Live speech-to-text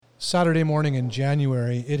Saturday morning in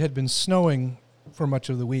January, it had been snowing for much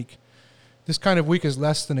of the week. This kind of week is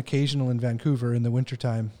less than occasional in Vancouver in the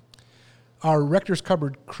wintertime. Our Rector's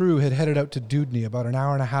Cupboard crew had headed out to Dewdney, about an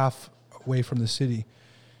hour and a half away from the city,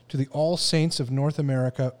 to the All Saints of North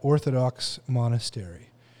America Orthodox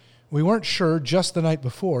Monastery. We weren't sure just the night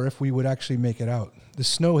before if we would actually make it out. The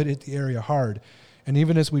snow had hit the area hard, and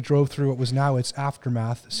even as we drove through what was now its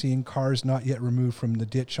aftermath, seeing cars not yet removed from the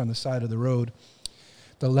ditch on the side of the road,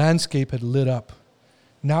 the landscape had lit up.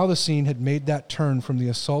 Now the scene had made that turn from the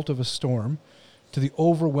assault of a storm to the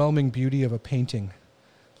overwhelming beauty of a painting.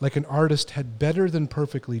 Like an artist had better than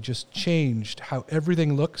perfectly just changed how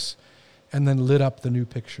everything looks and then lit up the new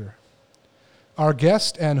picture. Our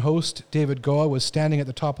guest and host, David Goa, was standing at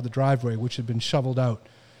the top of the driveway, which had been shoveled out,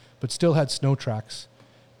 but still had snow tracks.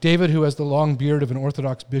 David, who has the long beard of an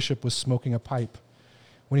Orthodox bishop, was smoking a pipe.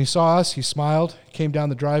 When he saw us, he smiled, came down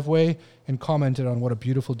the driveway, and commented on what a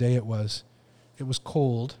beautiful day it was. It was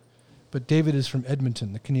cold, but David is from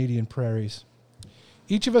Edmonton, the Canadian prairies.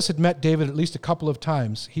 Each of us had met David at least a couple of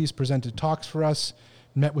times. He's presented talks for us,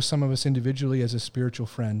 met with some of us individually as a spiritual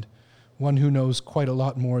friend, one who knows quite a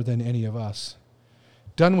lot more than any of us.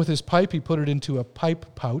 Done with his pipe, he put it into a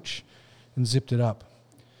pipe pouch and zipped it up.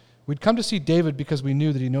 We'd come to see David because we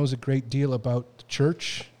knew that he knows a great deal about the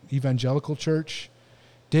church, evangelical church.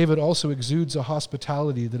 David also exudes a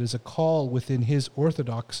hospitality that is a call within his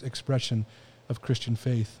Orthodox expression of Christian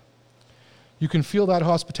faith. You can feel that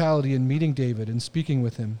hospitality in meeting David and speaking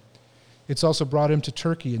with him. It's also brought him to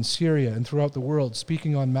Turkey and Syria and throughout the world,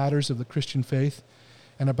 speaking on matters of the Christian faith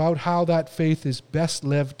and about how that faith is best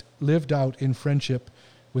lived out in friendship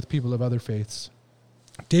with people of other faiths.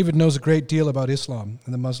 David knows a great deal about Islam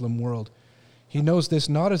and the Muslim world. He knows this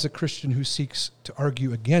not as a Christian who seeks to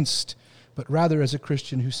argue against, but rather as a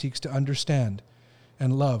Christian who seeks to understand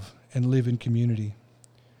and love and live in community.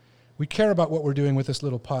 We care about what we're doing with this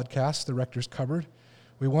little podcast, The Rector's Cupboard.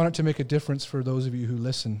 We want it to make a difference for those of you who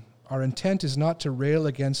listen. Our intent is not to rail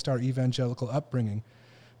against our evangelical upbringing,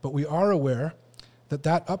 but we are aware that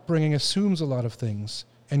that upbringing assumes a lot of things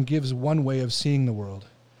and gives one way of seeing the world.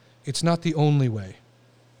 It's not the only way.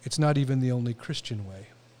 It's not even the only Christian way.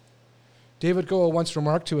 David Goa once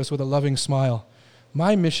remarked to us with a loving smile,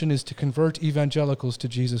 "My mission is to convert evangelicals to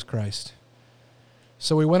Jesus Christ."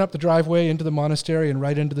 So we went up the driveway into the monastery and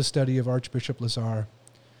right into the study of Archbishop Lazar.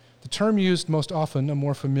 The term used most often, a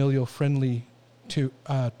more familial, friendly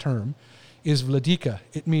term, is Vladika.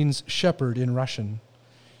 It means shepherd in Russian.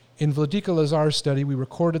 In Vladika Lazar's study, we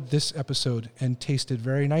recorded this episode and tasted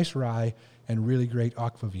very nice rye and really great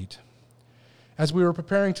aquavit. As we were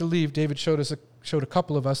preparing to leave, David showed a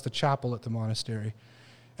couple of us the chapel at the monastery.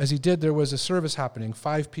 As he did, there was a service happening,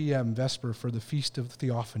 5 p.m. Vesper for the Feast of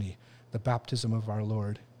Theophany, the baptism of our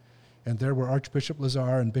Lord. And there were Archbishop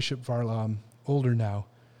Lazar and Bishop Varlam, older now.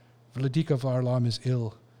 Vladika Varlam is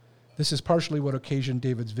ill. This is partially what occasioned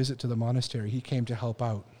David's visit to the monastery. He came to help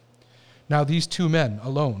out. Now these two men,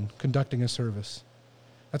 alone, conducting a service.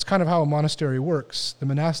 That's kind of how a monastery works. The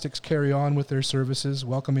monastics carry on with their services,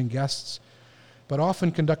 welcoming guests, but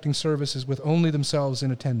often conducting services with only themselves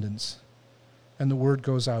in attendance. And the word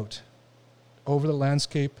goes out over the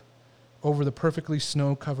landscape, over the perfectly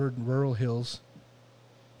snow-covered rural hills.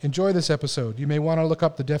 Enjoy this episode. You may want to look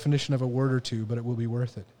up the definition of a word or two, but it will be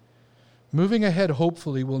worth it. Moving ahead,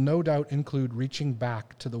 hopefully, will no doubt include reaching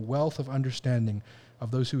back to the wealth of understanding of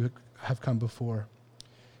those who have come before.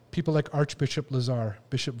 People like Archbishop Lazar,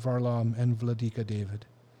 Bishop Varlam, and Vladika David.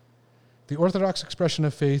 The Orthodox expression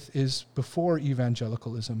of faith is before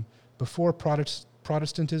evangelicalism, before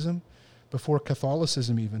Protestantism, before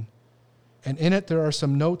Catholicism even. And in it there are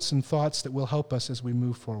some notes and thoughts that will help us as we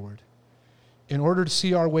move forward. In order to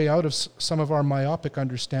see our way out of some of our myopic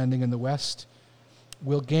understanding in the West,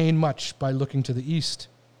 we'll gain much by looking to the East,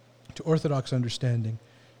 to Orthodox understanding,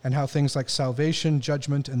 and how things like salvation,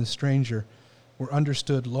 judgment, and the stranger were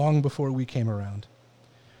understood long before we came around.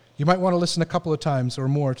 You might want to listen a couple of times or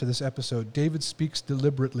more to this episode. David speaks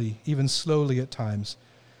deliberately, even slowly at times,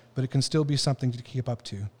 but it can still be something to keep up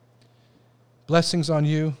to. Blessings on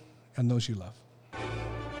you and those you love.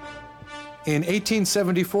 In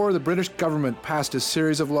 1874, the British government passed a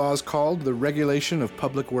series of laws called the Regulation of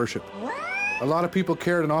Public Worship. A lot of people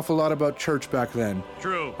cared an awful lot about church back then.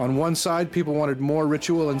 True. On one side, people wanted more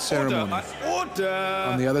ritual and ceremony. Order!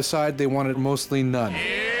 On the other side, they wanted mostly none.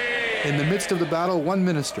 In the midst of the battle, one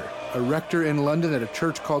minister, a rector in London at a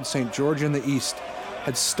church called St. George in the East,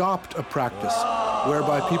 had stopped a practice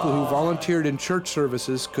whereby people who volunteered in church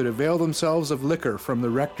services could avail themselves of liquor from the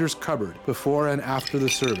rector's cupboard before and after the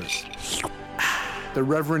service. The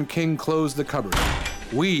Reverend King closed the cupboard.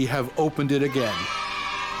 We have opened it again.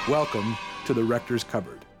 Welcome to the Rector's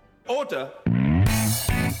Cupboard. Order!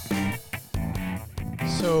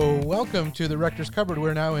 So, welcome to the Rector's Cupboard.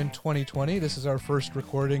 We're now in 2020. This is our first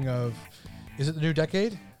recording of, is it the new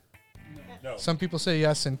decade? No. Some people say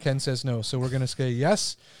yes and Ken says no, so we're going to say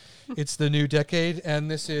yes. It's the new decade, and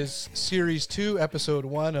this is Series 2, Episode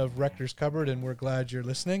 1 of Rector's Cupboard, and we're glad you're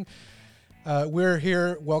listening. We're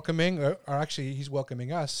here welcoming, or actually he's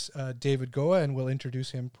welcoming us, David Goa, and we'll introduce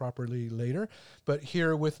him properly later. But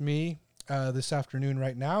here with me this afternoon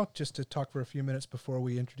right now, just to talk for a few minutes before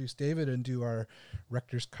we introduce David and do our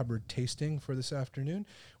Rector's Cupboard tasting for this afternoon,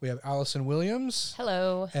 we have Allison Williams.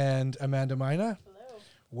 Hello. And Amanda Mina. Hello.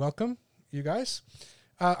 Welcome, you guys.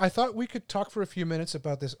 I thought we could talk for a few minutes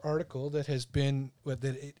about this article that has been, that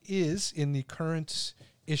it is in the current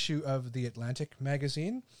issue of The Atlantic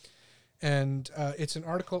magazine. And it's an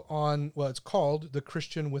article on, well, it's called The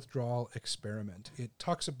Christian Withdrawal Experiment. It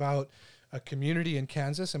talks about a community in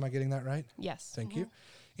Kansas. Am I getting that right? Yes. Thank you.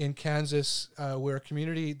 In Kansas, where a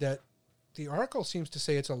community that the article seems to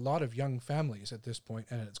say it's a lot of young families at this point,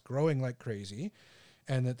 and it's growing like crazy,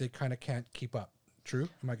 and that they kind of can't keep up. True?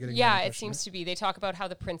 Am I getting Yeah, that it seems to be. They talk about how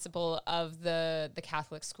the principal of the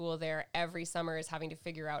Catholic school there every summer is having to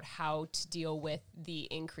figure out how to deal with the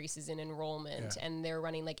increases in enrollment. Yeah. And they're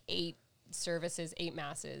running like 8 services, 8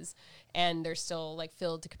 masses, and they're still like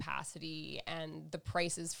filled to capacity. And the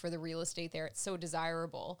prices for the real estate there, it's so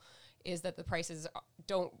desirable, is that the prices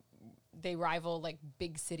they rival like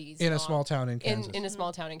big cities. In a small town in Kansas. In a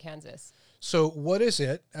small town in Kansas. So what is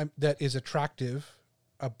it that is attractive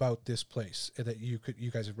about this place that you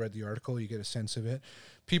guys have read the article, you get a sense of it?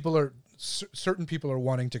 Certain people are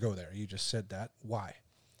wanting to go there. You just said that. Why?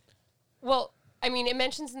 Well, I mean, it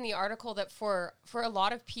mentions in the article that for a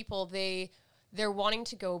lot of people, they're wanting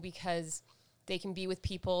to go because they can be with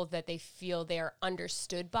people that they feel they are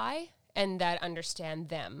understood by and that understand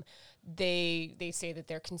them. They say that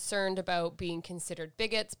they're concerned about being considered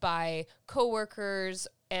bigots by coworkers,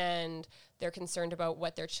 and they're concerned about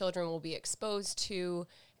what their children will be exposed to.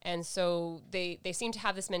 And so they seem to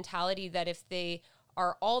have this mentality that if they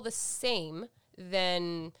are all the same,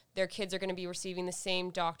 then their kids are going to be receiving the same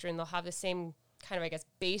doctrine. They'll have the same kind of, I guess,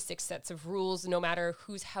 basic sets of rules, no matter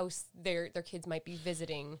whose house their kids might be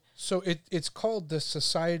visiting. So it's called the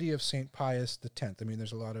Society of St. Pius X. I mean,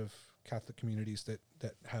 there's a lot of Catholic communities that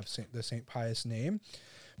have the St. Pius name.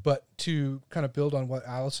 But to kind of build on what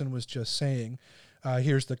Allison was just saying,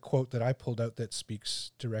 here's the quote that I pulled out that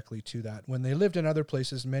speaks directly to that. When they lived in other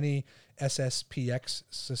places, many SSPX,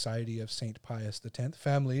 Society of St. Pius X,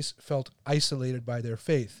 families felt isolated by their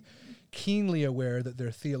faith, keenly aware that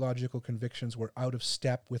their theological convictions were out of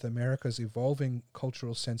step with America's evolving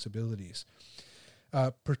cultural sensibilities,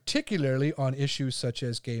 particularly on issues such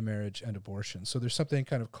as gay marriage and abortion. So there's something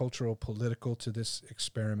kind of cultural, political to this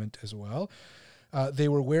experiment as well. They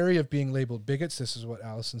were wary of being labeled bigots. This is what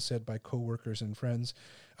Allison said, by coworkers and friends.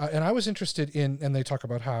 And I was interested in, and they talk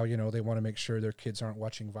about how, they want to make sure their kids aren't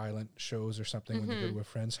watching violent shows or something when they go to a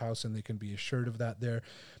friend's house, and they can be assured of that there.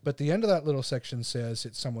 But the end of that little section says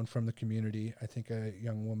it's someone from the community, I think a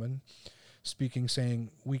young woman speaking, saying,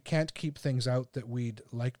 we can't keep things out that we'd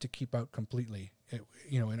like to keep out completely,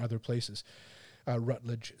 in other places.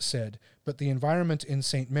 Rutledge said, but the environment in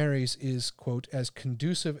St. Mary's is, quote, as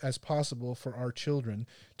conducive as possible for our children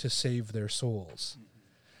to save their souls.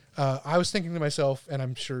 I was thinking to myself, and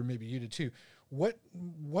I'm sure maybe you did too, what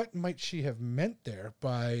might she have meant there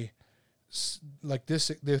by like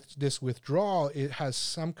this withdrawal? It has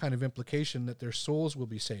some kind of implication that their souls will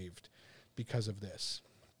be saved because of this.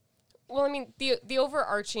 Well, I mean, the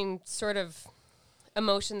overarching sort of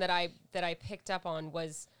emotion that I picked up on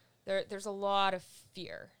was there's a lot of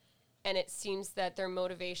fear, and it seems that their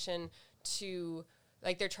motivation to,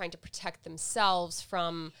 like, they're trying to protect themselves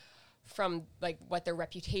from like what their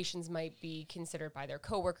reputations might be considered by their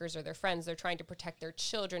coworkers or their friends. They're trying to protect their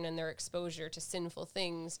children and their exposure to sinful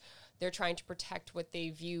things. They're trying to protect what they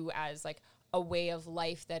view as like a way of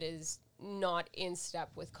life that is not in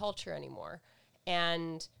step with culture anymore.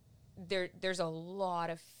 And there's a lot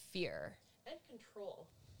of fear and control.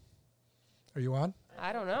 Are you on?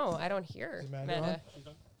 I don't know. I don't hear Amanda.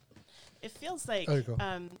 It feels like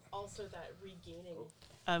also that regaining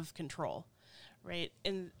of control, right?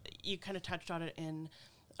 And you kind of touched on it in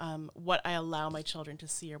what I allow my children to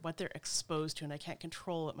see or what they're exposed to, and I can't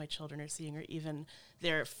control what my children are seeing, or even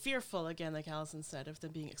they're fearful, again, like Allison said, of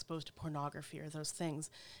them being exposed to pornography or those things.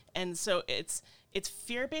 And so it's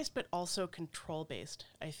fear-based, but also control-based,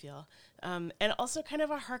 I feel. And also kind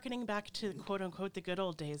of a hearkening back to, quote-unquote, the good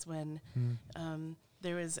old days when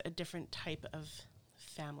there was a different type of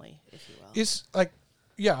family, if you will. Is, like,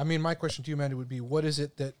 yeah, I mean, my question to you, Amanda, would be, what is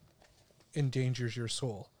it that endangers your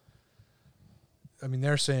soul? I mean,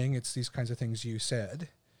 they're saying it's these kinds of things you said.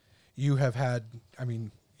 You have had, I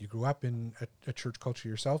mean, you grew up in a church culture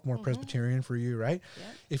yourself, more Presbyterian for you, right? Yeah.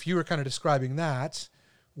 If you were kind of describing that,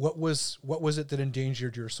 what was it that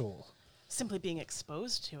endangered your soul? Simply being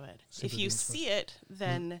exposed to it. If you see it,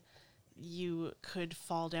 then you could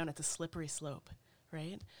fall down at the slippery slope,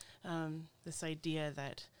 right? This idea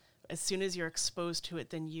that as soon as you're exposed to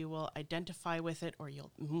it, then you will identify with it, or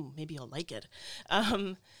maybe you'll like it,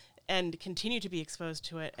 and continue to be exposed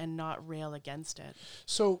to it and not rail against it.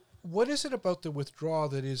 So what is it about the withdrawal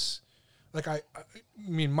that is, like, I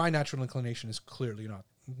mean, my natural inclination is clearly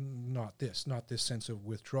not this sense of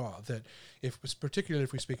withdrawal, that particularly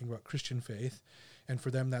if we're speaking about Christian faith, and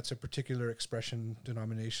for them that's a particular expression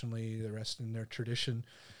denominationally, the rest in their tradition.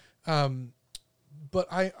 But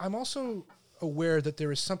I'm also aware that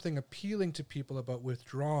there is something appealing to people about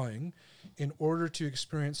withdrawing in order to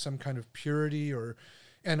experience some kind of purity,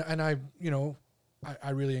 and I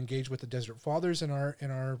really engage with the Desert Fathers in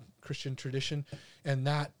our Christian tradition, and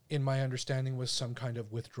that, in my understanding, was some kind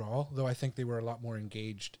of withdrawal, though I think they were a lot more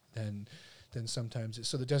engaged than sometimes.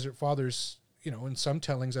 So the Desert Fathers, in some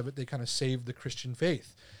tellings of it, they kind of saved the Christian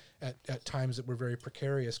faith at times that were very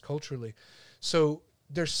precarious culturally. So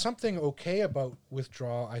there's something okay about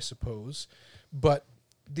withdrawal, I suppose, but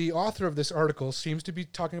the author of this article seems to be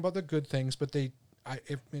talking about the good things, but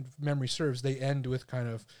if memory serves, they end with kind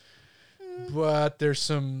of, but there's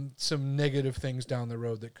some negative things down the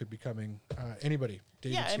road that could be coming. Anybody?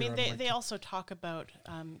 David's yeah, I mean, they also talk about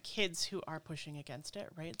kids who are pushing against it,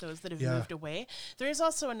 right? Those that have moved away. There is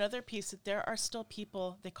also another piece that there are still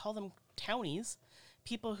people, they call them townies,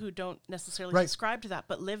 people who don't necessarily subscribe to that,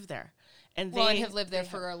 but live there. And they have lived there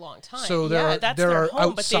for a long time. So there are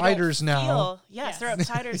home, outsiders now. Yes, they're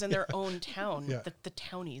outsiders in their own town, Yeah. the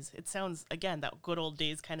townies. It sounds, again, that good old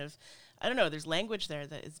days kind of, I don't know, there's language there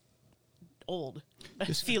that is old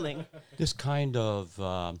feeling. This kind of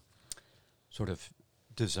sort of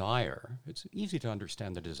desire, it's easy to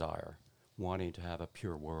understand the desire, wanting to have a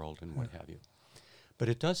pure world and what have you. But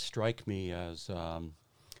it does strike me as,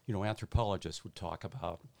 anthropologists would talk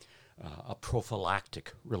about a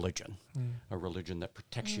prophylactic religion, a religion that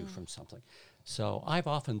protects you from something. So I've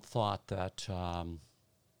often thought that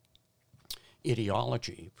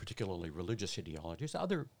ideology, particularly religious ideologies,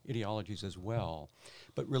 other ideologies as well,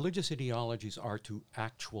 but religious ideologies are to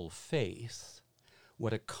actual faith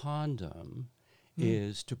what a condom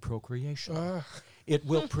is to procreation. It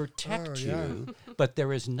will protect you, but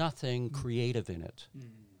there is nothing creative in it.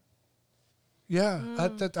 Yeah,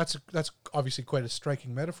 that's obviously quite a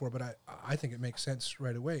striking metaphor, but I think it makes sense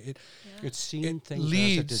right away. It's seeing it things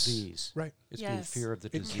leads, as a disease. Right. It's being fear of the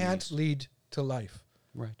disease. It can't lead to life.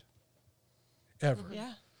 Right. Ever.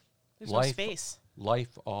 Yeah. There's no space.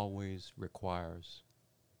 Life always requires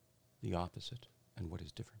the opposite and what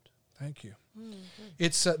is different. Thank you.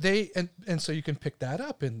 It's and so you can pick that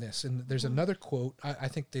up in this. And there's another quote. I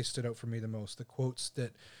think they stood out for me the most. The quotes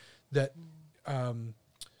that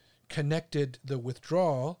connected the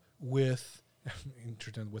withdrawal with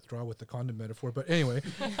withdrawal with the condom metaphor. But anyway,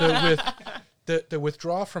 the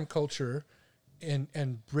withdrawal from culture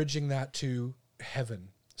and bridging that to heaven,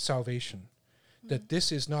 salvation. That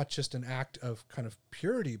this is not just an act of kind of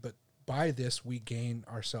purity, but by this we gain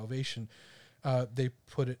our salvation. They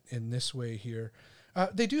put it in this way here.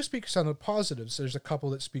 They do speak some of the positives. There's a couple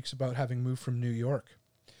that speaks about having moved from New York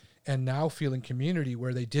and now feeling community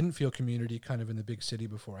where they didn't feel community kind of in the big city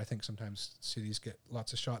before. I think sometimes cities get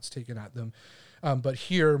lots of shots taken at them. But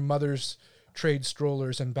here, mothers trade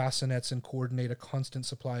strollers and bassinets and coordinate a constant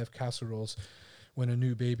supply of casseroles when a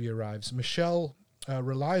new baby arrives. Michelle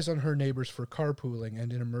relies on her neighbors for carpooling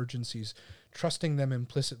and in emergencies, trusting them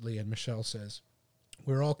implicitly, and Michelle says,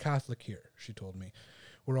 "We're all Catholic here," she told me.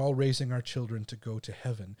 "We're all raising our children to go to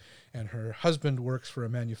heaven." And her husband works for a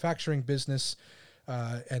manufacturing business,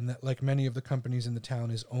 and that, like many of the companies in the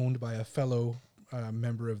town, is owned by a fellow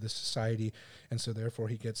member of the society, and so therefore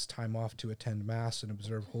he gets time off to attend Mass and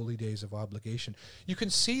observe holy days of obligation. You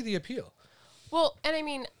can see the appeal. Well, and I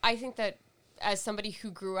mean, I think that as somebody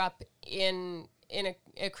who grew up in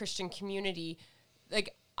a Christian community,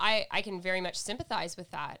 like, I can very much sympathize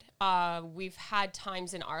with that. We've had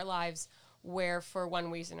times in our lives where, for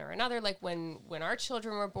one reason or another, like when our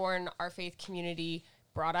children were born, our faith community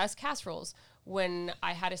brought us casseroles. When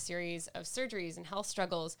I had a series of surgeries and health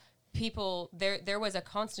struggles, there was a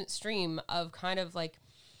constant stream of kind of like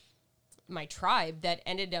my tribe that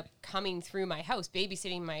ended up coming through my house,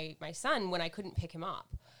 babysitting my son when I couldn't pick him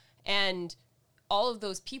up. And all of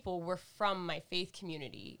those people were from my faith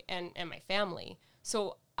community and my family.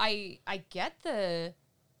 So I get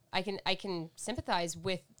I can sympathize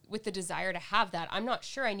with the desire to have that. I'm not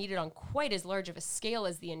sure I need it on quite as large of a scale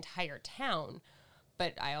as the entire town,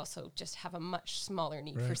 but I also just have a much smaller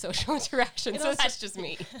need for social interaction. So that's just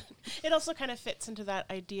me. It also kind of fits into that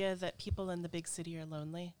idea that people in the big city are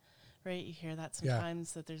lonely, right? You hear that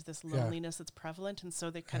sometimes, that there's this loneliness that's prevalent. And so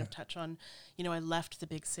they kind of touch on, I left the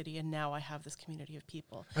big city and now I have this community of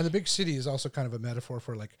people. And the big city is also kind of a metaphor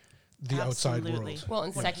for like the outside world. Well,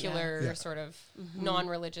 and secular sort of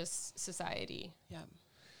non-religious society. Yeah.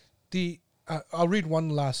 I'll read one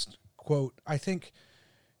last quote. I think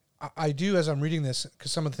I do, as I'm reading this,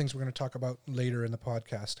 because some of the things we're going to talk about later in the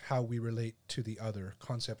podcast, how we relate to the other,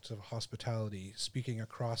 concepts of hospitality, speaking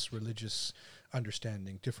across religious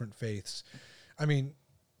understanding, different faiths. I mean,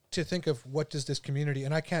 to think of what does this community,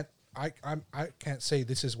 and I can't say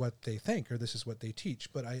this is what they think or this is what they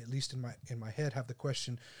teach, but I, at least in my head, have the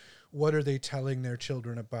question, what are they telling their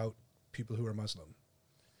children about people who are Muslim?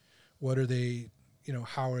 What are they,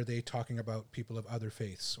 how are they talking about people of other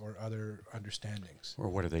faiths or other understandings? Or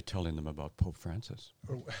what are they telling them about Pope Francis?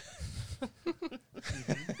 Well,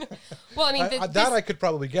 I mean, I could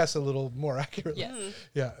probably guess a little more accurately. Yes.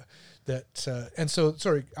 Yeah. That and so,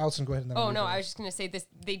 sorry, Alison, go ahead. And then I was just going to say this.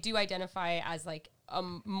 They do identify as like a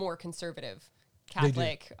more conservative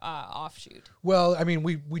Catholic offshoot. Well, I mean,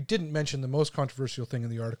 we didn't mention the most controversial thing in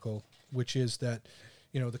the article, which is that,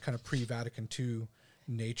 the kind of pre-Vatican II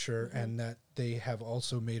nature, and that they have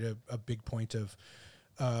also made a big point of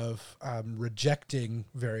rejecting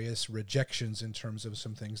various rejections in terms of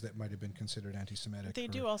some things that might have been considered anti-Semitic. They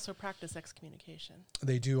do also practice excommunication.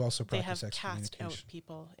 They do also practice excommunication. They have cast out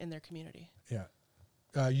people in their community. Yeah.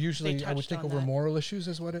 Usually, I would think over moral issues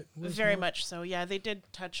is what it was. Very much so, yeah. They did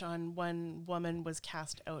touch on one woman was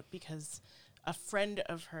cast out because a friend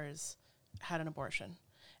of hers had an abortion.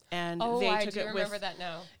 And I do remember that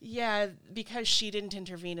now. Yeah, because she didn't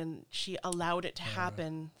intervene and she allowed it to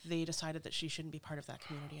happen, they decided that she shouldn't be part of that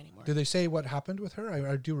community anymore. Did they say what happened with her?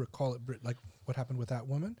 I do recall it, like what happened with that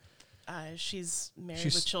woman. She's married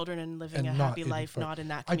with children and living a happy life, not in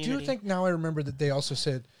that community. I do think now I remember that they also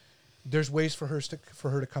said there's ways for her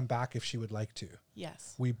to come back if she would like to.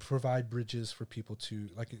 Yes. We provide bridges for people to,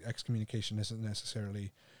 like, excommunication isn't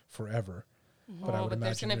necessarily forever. But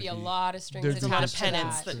there's going to be a lot of strings attached. There's a lot of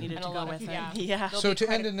penance that needed to go with it. Yeah. So to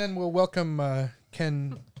end, and then we'll welcome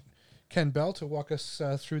Ken Bell to walk us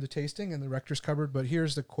through the tasting and the Rector's Cupboard. But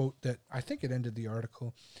here's the quote that I think it ended the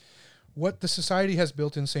article. What the society has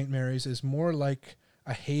built in St. Mary's is more like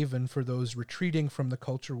a haven for those retreating from the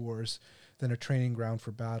culture wars than a training ground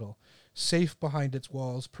for battle. Safe behind its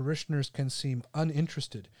walls, parishioners can seem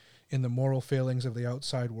uninterested in the moral failings of the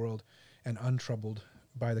outside world and untroubled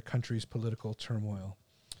by the country's political turmoil.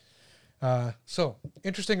 So,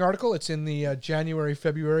 interesting article. It's in the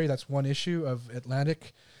January-February, that's one issue of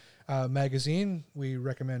Atlantic magazine. We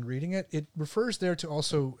recommend reading it. It refers there to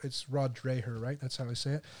also, it's Rod Dreher, right? That's how I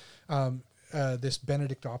say it. This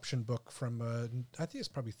Benedict option book from, I think it's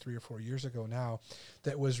probably 3 or 4 years ago now,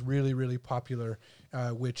 that was really, really popular,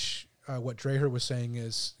 which what Dreher was saying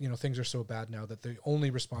is, things are so bad now that the only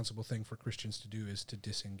responsible thing for Christians to do is to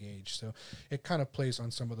disengage. So it kind of plays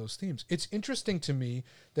on some of those themes. It's interesting to me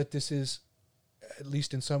that this is, at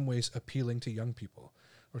least in some ways, appealing to young people,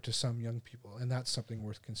 or to some young people, and that's something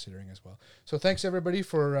worth considering as well. So thanks, everybody,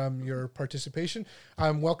 for your participation.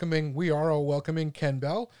 We are all welcoming Ken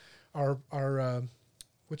Bell, our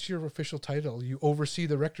what's your official title? You oversee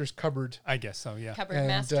the Rector's Cupboard. I guess so, yeah. Cupboard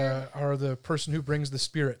master. Are the person who brings the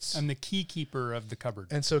spirits. I'm the key keeper of the cupboard.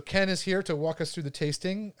 And so Ken is here to walk us through the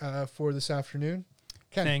tasting for this afternoon.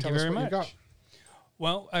 Ken, Thank tell you us very what much. you got.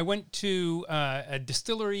 Well, I went to a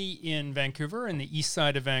distillery in Vancouver, in the east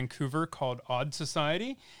side of Vancouver, called Odd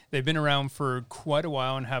Society. They've been around for quite a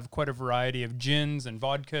while and have quite a variety of gins and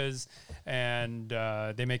vodkas, and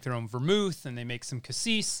they make their own vermouth, and they make some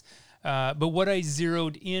cassis. But what I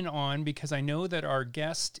zeroed in on, because I know that our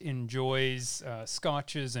guest enjoys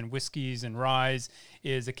scotches and whiskeys and ryes,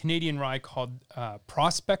 is a Canadian rye called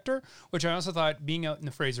Prospector, which I also thought, being out in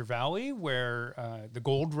the Fraser Valley, where the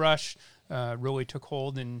gold rush really took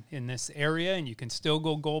hold in this area, and you can still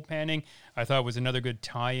go gold panning, I thought was another good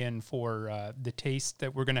tie-in for the taste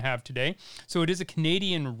that we're going to have today. So it is a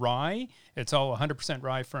Canadian rye. It's all 100%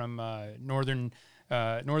 rye from northern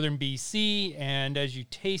BC, and as you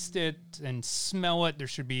taste it and smell it, there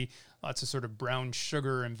should be lots of sort of brown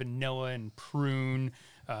sugar and vanilla and prune.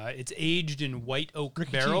 It's aged in white oak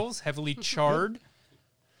barrels, heavily charred.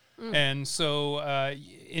 And so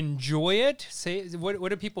enjoy it. Say, what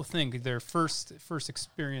do people think? Their first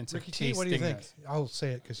experience Ricky of T, tasting what do you think? this? I'll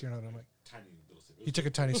say it because you're not on mic. Tiny little sip. He took a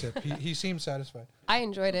tiny sip. He seemed satisfied. I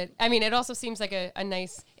enjoyed it. I mean, it also seems like a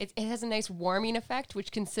nice. It has a nice warming effect,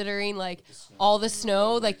 which considering like all the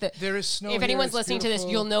snow, like there is snow. If anyone's listening beautiful. to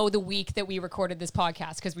this, you'll know the week that we recorded this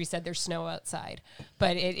podcast because we said there's snow outside.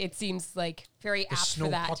 But it seems like very the apt snow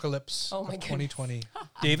for that. apocalypse of 2020.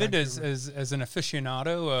 David, as an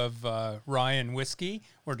aficionado of rye and whiskey,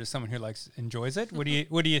 or to someone who enjoys it, what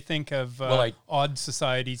do you think of Odd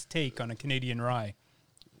Society's take on a Canadian rye?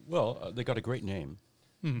 Well, they got a great name.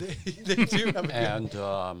 They do have a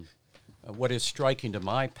And what is striking to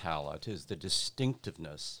my palate is the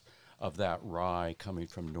distinctiveness of that rye coming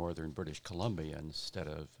from northern British Columbia instead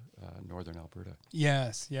of northern Alberta.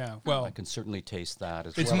 Yes, yeah. Well, I can certainly taste that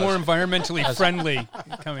as it's well more as, environmentally friendly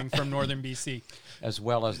coming from northern BC. as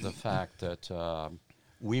well as the fact that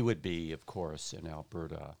we would be, of course, in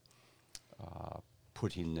Alberta,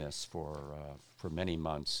 putting this for many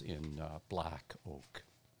months in black oak.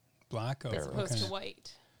 Black oak, Barrel. As opposed okay. to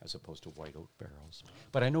white. As opposed to white oak barrels.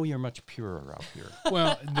 But I know you're much purer out here.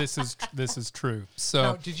 Well, this is true. So,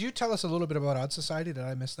 Now, did you tell us a little bit about Odd Society? Did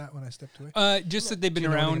I miss that when I stepped away? just that they've been Do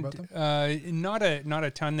you know anything around, not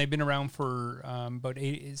a ton. They've been around for about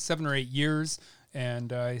 7 or 8 years.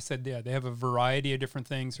 And I said, yeah, they have a variety of different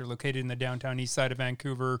things. They're located in the downtown east side of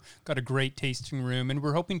Vancouver, got a great tasting room, and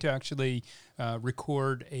we're hoping to actually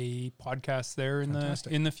record a podcast there in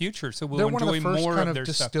the future. So we'll They're enjoy one of the first more kind of of their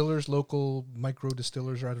distillers, local micro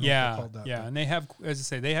distillers, or I don't know if they're called that. Yeah, and they have, as I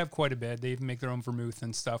say, they have quite a bit. They even make their own vermouth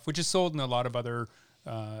and stuff, which is sold in a lot of other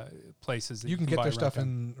places. That You can get buy their around stuff town.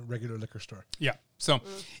 in a regular liquor store. Yeah. So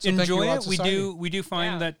thank enjoy you, Odd it. We Society. do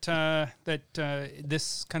find Yeah. that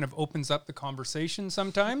this kind of opens up the conversation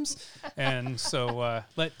sometimes, and so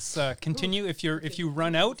let's continue. If you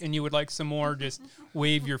run out and you would like some more, just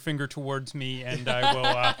wave your finger towards me, and I will.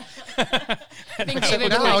 I think David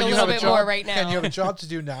would Now like a you little have a bit job, more right now. and you have a job to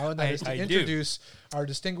do now, and that I- is to I do. introduce our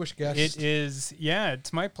distinguished guest. It is, yeah,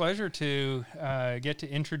 it's my pleasure to get to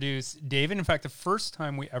introduce David. In fact, the first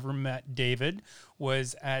time we ever met David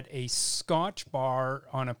was at a Scotch bar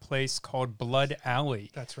on a place called Blood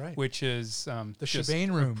Alley. That's right. Which is The just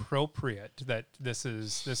Shebane Room. appropriate that this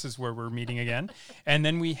is where we're meeting again. And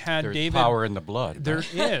then we had There's David. power in the blood. There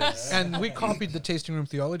is. And we copied the tasting room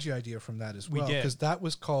theology idea from that as We well, did. because that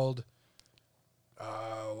was called.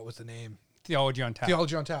 What was the name? Theology on Tap.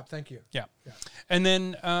 Theology on Tap. Thank you. Yeah. And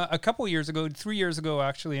then a couple years ago, 3 years ago,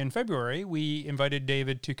 actually, in February, we invited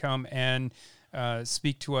David to come and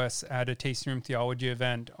speak to us at a tasting room theology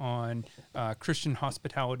event on Christians'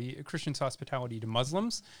 hospitality to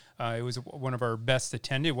Muslims. It was one of our best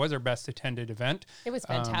attended. It was our best attended event. It was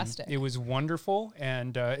fantastic. It was wonderful,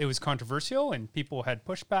 and it was controversial, and people had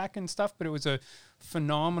pushback and stuff. But it was a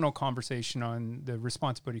phenomenal conversation on the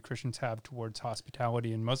responsibility Christians have towards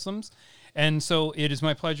hospitality and Muslims. And so it is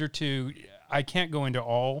my pleasure to. I can't go into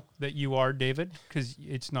all that you are, David, because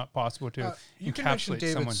it's not possible to You can mention encapsulate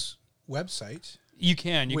David's someone. website, You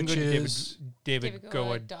can. You which can go to is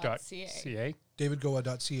davidgoa.ca.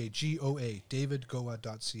 davidgoa.ca, G-O-A,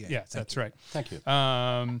 davidgoa.ca. Yes, that's right. Thank you.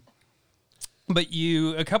 But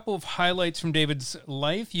a couple of highlights from David's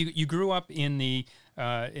life. You grew up in the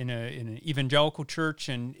in an evangelical church,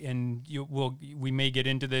 and we may get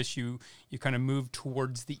into this. You kind of moved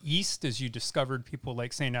towards the east as you discovered people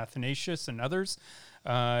like Saint Athanasius and others.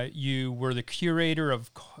 You were the curator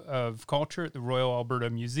of culture at the Royal Alberta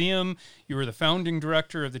Museum. You were the founding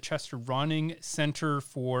director of the Chester Ronning Center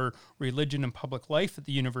for Religion and Public Life at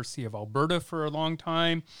the University of Alberta for a long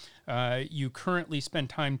time. You currently spend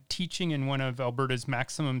time teaching in one of Alberta's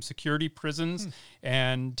maximum security prisons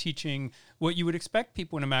and teaching what you would expect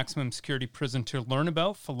people in a maximum security prison to learn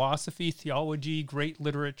about: philosophy, theology, great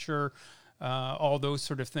literature, all those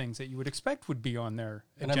sort of things that you would expect would be on their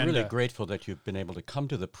And agenda. I'm really grateful that you've been able to come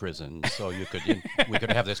to the prison so we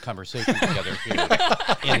could have this conversation together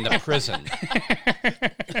here in the prison.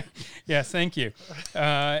 Yes, thank you.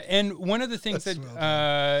 And one of the things That's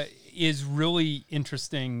that is really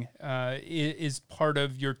interesting is part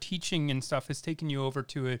of your teaching and stuff has taken you over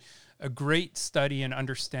to a great study and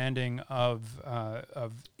understanding of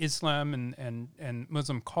Islam and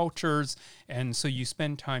Muslim cultures. And so you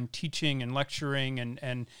spend time teaching and lecturing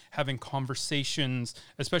and having conversations,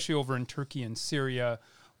 especially over in Turkey and Syria,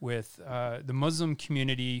 with the Muslim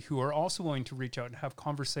community, who are also willing to reach out and have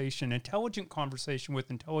intelligent conversation with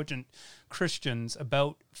intelligent Christians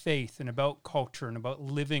about faith and about culture and about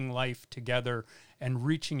living life together and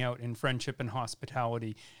reaching out in friendship and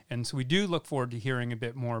hospitality. And so we do look forward to hearing a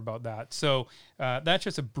bit more about that. So that's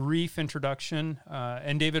just a brief introduction.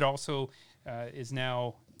 And David also is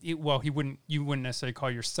now, you wouldn't necessarily call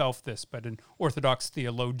yourself this, but an Orthodox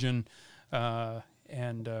theologian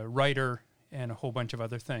and writer. and a whole bunch of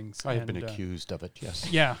other things. I have been accused of it, yes.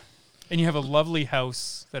 Yeah. And you have a lovely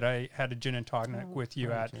house that I had a gin and tonic with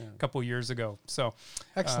you at a couple years ago. So,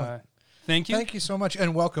 excellent. Thank you. Thank you so much,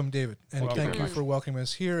 and welcome, David. And Welcome. thank you for welcoming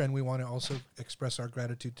us here. And we want to also express our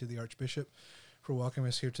gratitude to the Archbishop for welcoming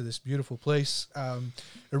us here to this beautiful place.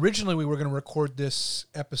 Originally, we were going to record this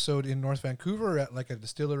episode in North Vancouver at like a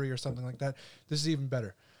distillery or something like that. This is even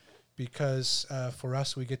better because for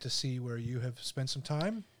us, we get to see where you have spent some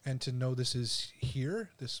time and to know this is here.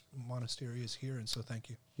 This monastery is here, and so thank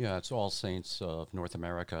you. Yeah, it's All Saints of North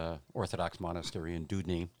America Orthodox Monastery in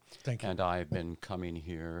Dudny. Thank you. And I've been coming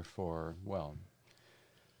here for,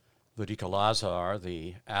 Vladika Lazar,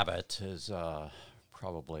 the abbot, is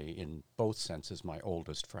probably in both senses my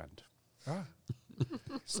oldest friend. Ah.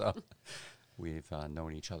 So we've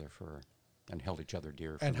known each other and held each other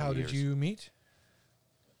dear for And many how years. did you meet?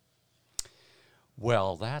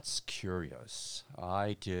 Well, that's curious.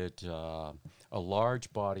 I did a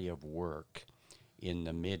large body of work in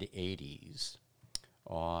the mid-'80s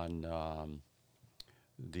on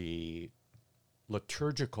the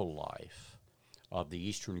liturgical life of the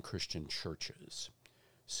Eastern Christian churches.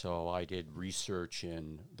 So I did research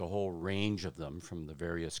in the whole range of them from the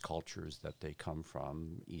various cultures that they come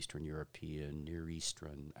from, Eastern European, Near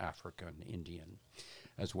Eastern, African, Indian,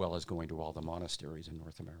 as well as going to all the monasteries in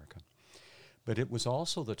North America. But it was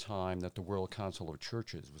also the time that the World Council of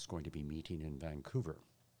Churches was going to be meeting in Vancouver.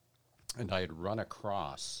 And I had run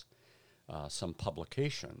across some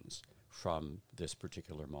publications from this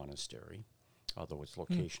particular monastery, although its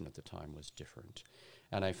location at the time was different.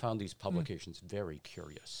 And I found these publications very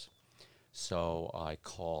curious. So I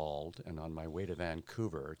called, and on my way to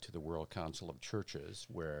Vancouver to the World Council of Churches,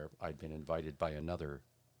 where I'd been invited by another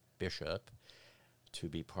bishop to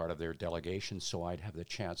be part of their delegation, so I'd have the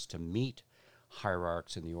chance to meet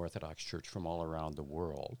hierarchs in the Orthodox Church from all around the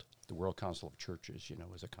world. The World Council of Churches,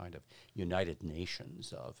 is a kind of United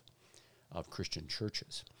Nations of Christian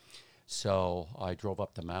churches. So I drove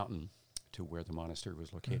up the mountain to where the monastery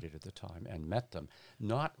was located at the time and met them,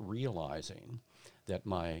 not realizing that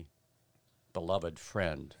my beloved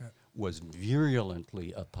friend was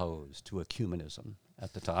virulently opposed to ecumenism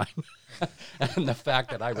at the time. And the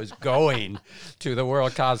fact that I was going to the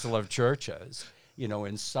World Council of Churches,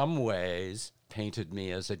 in some ways painted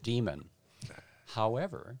me as a demon.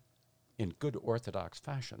 However, in good Orthodox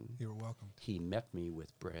fashion, You were welcome. he met me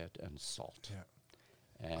with bread and salt. Yeah.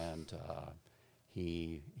 And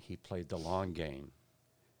he played the long game.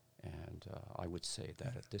 And I would say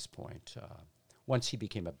that at this point, once he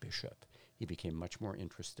became a bishop, he became much more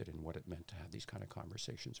interested in what it meant to have these kind of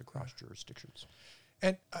conversations across jurisdictions.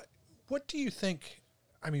 And what do you think?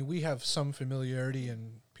 I mean, we have some familiarity,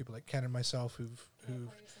 and people like Ken and myself who've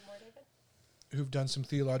done some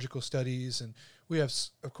theological studies, and we have,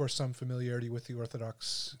 of course, some familiarity with the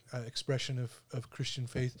Orthodox expression of Christian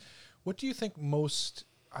faith. What do you think most,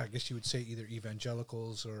 I guess you would say either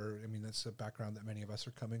evangelicals or, that's the background that many of us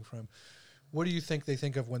are coming from. What do you think they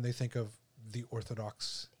think of when they think of the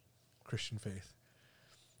Orthodox Christian faith?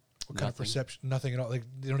 What kind of perception? Nothing at all. Like,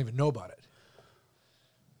 they don't even know about it.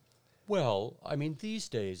 Well, these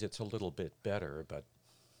days it's a little bit better, but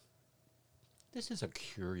this is a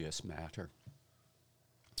curious matter.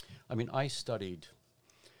 I studied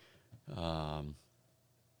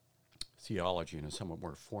theology in a somewhat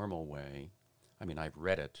more formal way. I've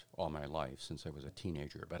read it all my life since I was a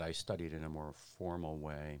teenager, but I studied in a more formal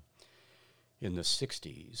way in the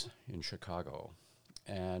 60s in Chicago.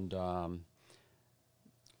 And,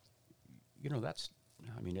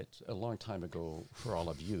 it's a long time ago for all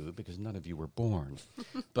of you because none of you were born.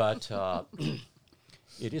 But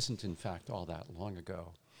it isn't, in fact, all that long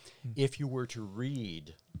ago. If you were to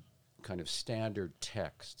read kind of standard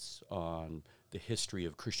texts on the history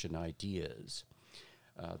of Christian ideas,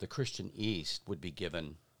 the Christian East would be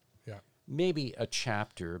given maybe a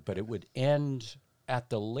chapter, but it would end, at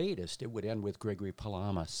the latest, it would end with Gregory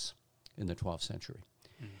Palamas in the 12th century.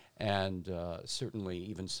 And certainly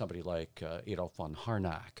even somebody like Adolf von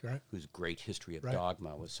Harnack, whose great history of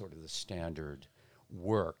dogma was sort of the standard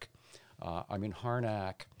work.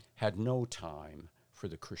 Harnack had no time for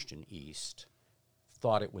the Christian East,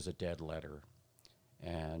 thought it was a dead letter,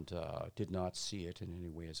 and did not see it in any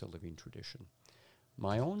way as a living tradition.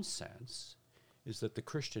 My own sense is that the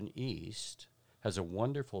Christian East has a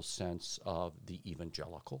wonderful sense of the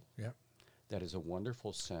evangelical. That is a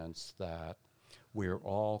wonderful sense that we're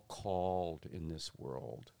all called in this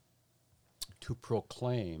world to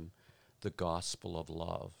proclaim the gospel of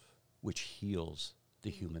love, which heals the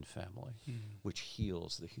human family, which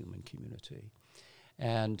heals the human community.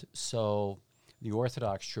 And so The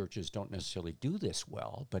Orthodox churches don't necessarily do this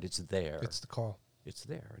well, but it's there. It's the call. It's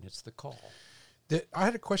there, and it's the call. I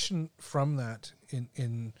had a question from that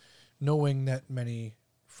in knowing that many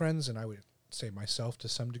friends, and I would say myself to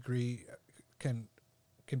some degree, can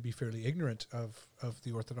be fairly ignorant of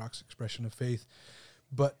the Orthodox expression of faith.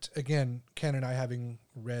 But again, Ken and I, having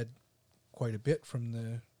read quite a bit from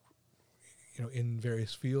the, in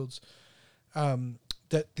various fields,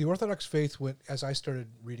 that the Orthodox faith went, as I started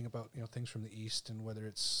reading about, things from the East, and whether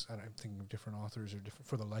it's, and I'm thinking of different authors or different,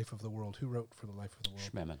 For the Life of the World. Who wrote For the Life of the World?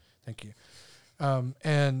 Schmemann. Thank you.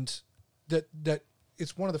 And that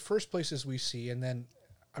it's one of the first places we see. And then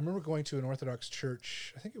I remember going to an Orthodox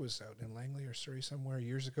church, I think it was out in Langley or Surrey somewhere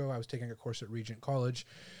years ago. I was taking a course at Regent College,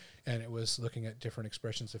 and it was looking at different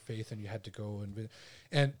expressions of faith, and you had to go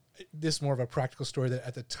and this is more of a practical story, that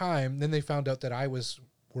at the time, then they found out that I was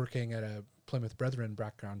working at a Plymouth Brethren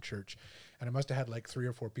background church, and I must have had like 3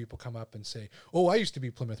 or 4 people come up and say, "Oh, I used to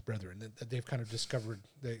be Plymouth Brethren." That they've kind of discovered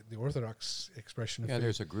the Orthodox expression of faith.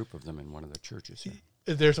 There's a group of them in one of the churches here.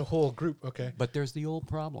 There's a whole group, okay. But there's the old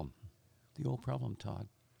problem, Todd.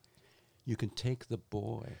 You can take the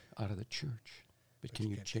boy out of the church, but can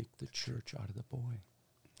you take the church out of the boy?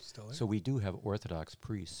 Still there? So we do have Orthodox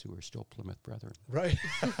priests who are still Plymouth Brethren. Right.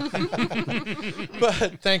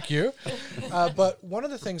 But thank you. But one of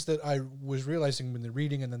the things that I was realizing when the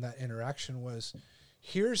reading and then that interaction was,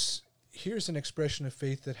 here's an expression of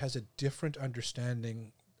faith that has a different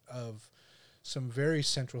understanding of some very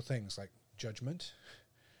central things like judgment,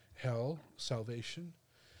 hell, salvation.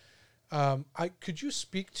 Could you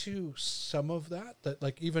speak to some of that? That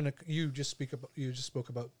like even you just spoke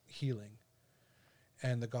about healing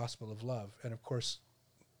and the gospel of love. And of course,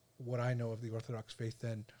 what I know of the Orthodox faith,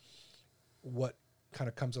 then what kind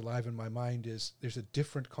of comes alive in my mind is there's a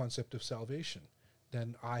different concept of salvation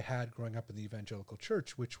than I had growing up in the evangelical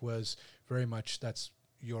church, which was very much that's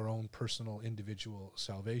your own personal individual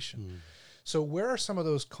salvation. So where are some of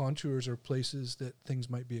those contours or places that things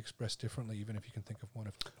might be expressed differently, even if you can think of one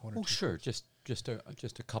or two? Sure. Just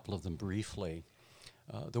a couple of them briefly.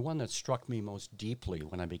 The one that struck me most deeply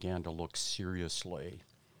when I began to look seriously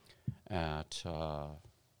at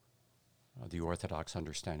the Orthodox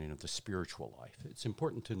understanding of the spiritual life. It's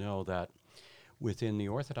important to know that within the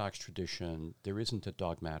Orthodox tradition, there isn't a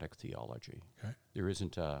dogmatic theology. Okay. There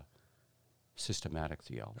isn't a systematic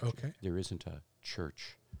theology. Okay. There isn't a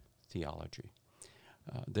church theology.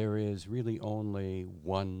 There is really only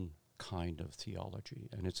one kind of theology,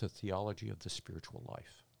 and it's a theology of the spiritual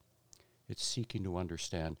life. It's seeking to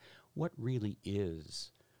understand what really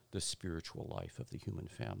is the spiritual life of the human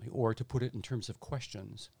family. Or to put it in terms of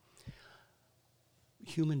questions,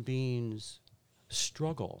 human beings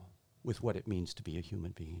struggle with what it means to be a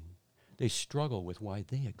human being. They struggle with why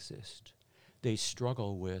they exist. They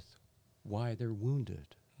struggle with why they're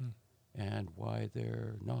wounded and why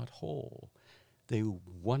they're not whole. They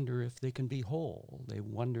wonder if they can be whole. They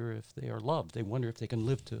wonder if they are loved. They wonder if they can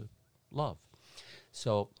live to love.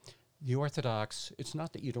 So the Orthodox, it's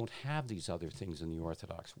not that you don't have these other things in the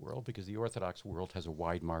Orthodox world, because the Orthodox world has a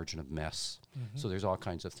wide margin of mess. So there's all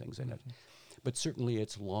kinds of things in it. But certainly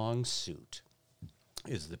its long suit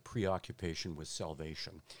is the preoccupation with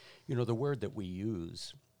salvation. You know, the word that we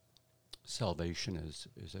use, salvation,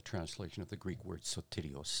 is a translation of the Greek word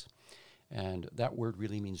soterios. And that word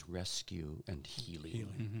really means rescue and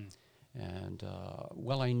healing. And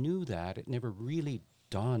while I knew that, it never really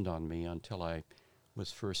dawned on me until I was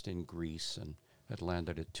first in Greece and had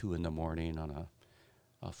landed at 2 a.m. on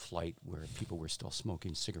a flight where people were still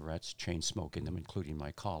smoking cigarettes, chain smoking them, including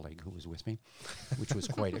my colleague who was with me, which was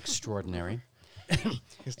quite extraordinary.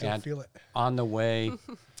 You still feel it. On the way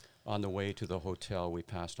to the hotel, we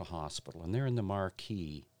passed a hospital, and there in the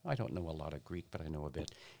marquee, I don't know a lot of Greek, but I know a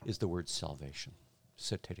bit, is the word salvation,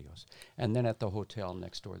 soterios. And then at the hotel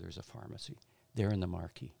next door, there's a pharmacy. There in the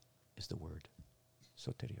marquee is the word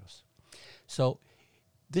soterios. So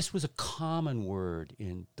this was a common word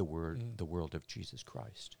in the world of Jesus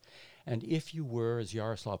Christ. And if you were, as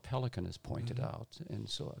Jaroslav Pelikan has pointed out in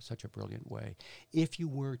such a brilliant way, if you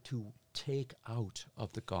were to take out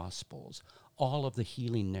of the Gospels all of the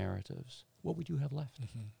healing narratives, what would you have left?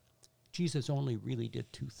 Jesus only really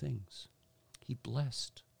did 2 things. He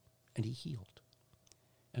blessed and he healed.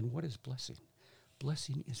 And what is blessing?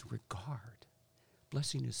 Blessing is regard.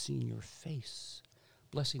 Blessing is seeing your face.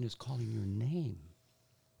 Blessing is calling your name.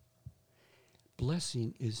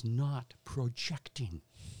 Blessing is not projecting.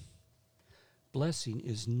 Blessing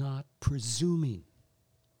is not presuming.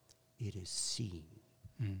 It is seeing.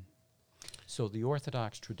 So the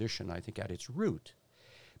Orthodox tradition, I think, at its root,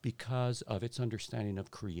 because of its understanding of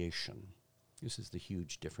creation, This is the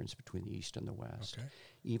huge difference between the East and the West. Okay.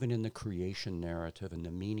 Even in the creation narrative and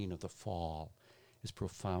the meaning of the fall is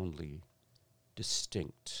profoundly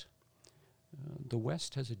distinct. The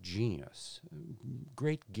West has a genius,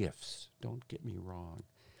 great gifts, don't get me wrong.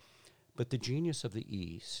 But the genius of the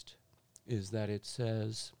East is that it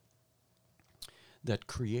says that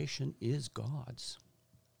creation is God's.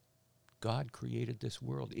 God created this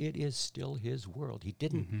world. It is still his world. He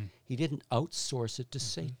didn't outsource it to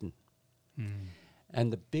Satan.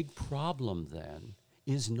 And the big problem then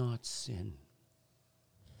is not sin.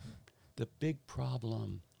 The big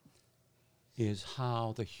problem is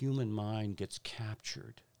how the human mind gets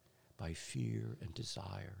captured by fear and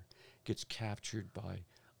desire, gets captured by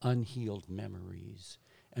unhealed memories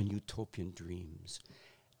and utopian dreams.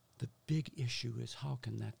 The big issue is how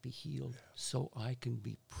can that be healed so I can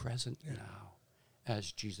be present now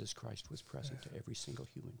as Jesus Christ was present to every single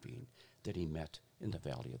human being that he met in the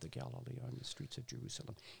Valley of the Galilee or in the streets of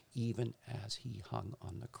Jerusalem, even as he hung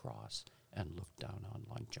on the cross and looked down on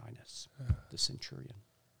Longinus, the centurion.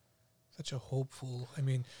 Such a hopeful, I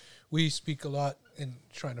mean, we speak a lot in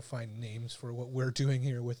trying to find names for what we're doing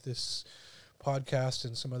here with this podcast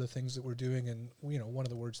and some other things that we're doing. And, you know, one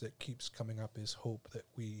of the words that keeps coming up is hope, that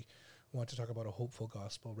we want to talk about a hopeful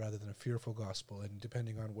gospel rather than a fearful gospel. And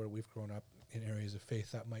depending on where we've grown up in areas of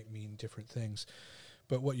faith, that might mean different things.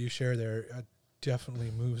 But what you share there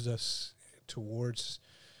definitely moves us towards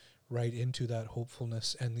right into that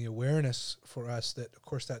hopefulness and the awareness for us that, of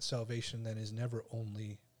course, that salvation then is never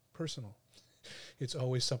only personal. It's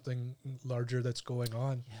always something larger that's going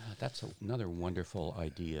on. Yeah, that's another wonderful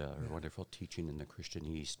idea or wonderful teaching in the Christian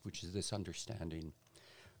East, which is this understanding.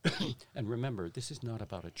 And remember, this is not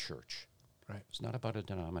about a church. Right. It's not about a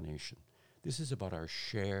denomination. This is about our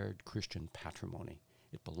shared Christian patrimony.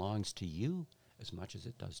 It belongs to you as much as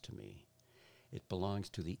it does to me. It belongs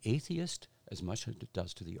to the atheist as much as it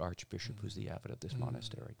does to the archbishop who's the abbot of this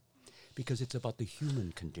monastery. Because it's about the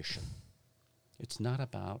human condition. It's not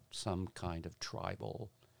about some kind of tribal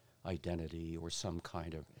identity or some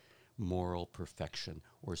kind of moral perfection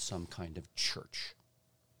or some kind of church.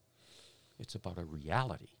 It's about a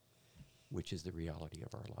reality, which is the reality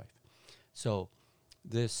of our life. So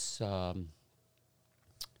this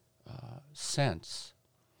sense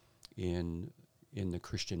in the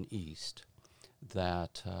Christian East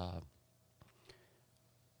that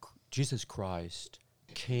Jesus Christ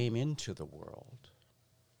came into the world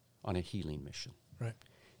on a healing mission. Right.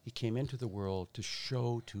 He came into the world to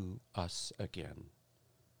show to us again.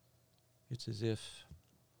 It's as if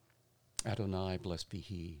Adonai, blessed be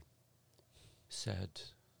he, said,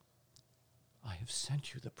 I have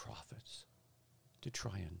sent you the prophets to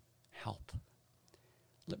try and help.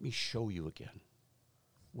 Let me show you again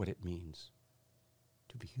what it means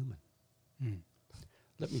to be human.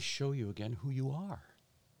 Let me show you again who you are.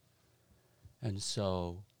 And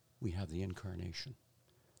so we have the incarnation,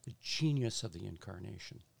 the genius of the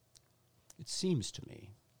incarnation. It seems to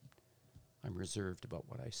me, I'm reserved about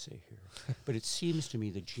what I say here, but it seems to me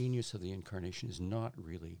the genius of the incarnation is not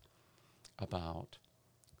really about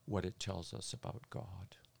what it tells us about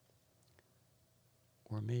God.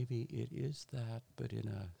 Or maybe it is that, but in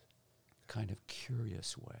a kind of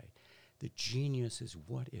curious way. The genius is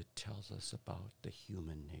what it tells us about the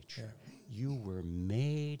human nature. Yeah. You were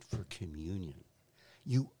made for communion.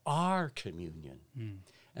 You are communion.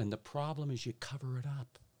 And the problem is you cover it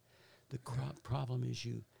up. The problem is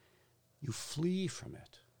you flee from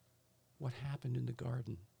it. What happened in the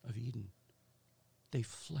Garden of Eden? They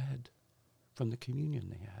fled from the communion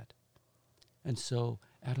they had. And so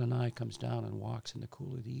Adonai comes down and walks in the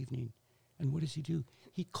cool of the evening. And what does he do?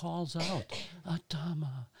 He calls out,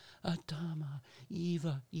 Adama, Adama,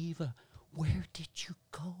 Eva, Eva, where did you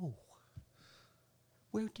go?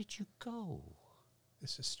 Where did you go?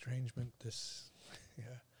 This estrangement, It's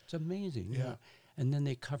amazing. Yeah. And then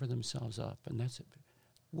they cover themselves up. And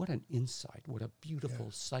what an insight, what a beautiful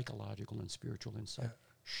psychological and spiritual insight. Yeah.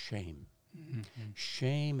 Shame.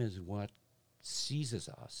 Shame is what seizes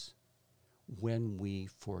us when we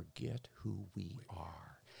forget who we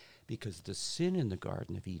are. Because the sin in the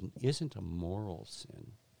Garden of Eden isn't a moral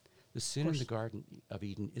sin. The sin in the Garden of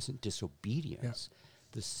Eden isn't disobedience. Yeah.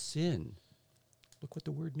 The sin, look what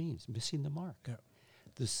the word means, missing the mark. Yeah.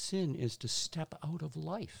 The sin is to step out of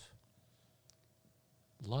life.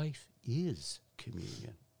 Life is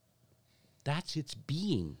communion. That's its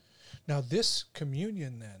being. Now this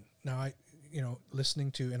communion then,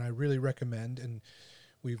 listening to, and I really recommend, and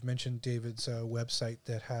we've mentioned David's website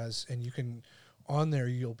that has, and you can, on there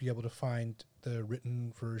you'll be able to find the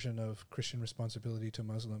written version of Christian Responsibility to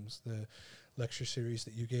Muslims, the lecture series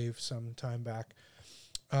that you gave some time back.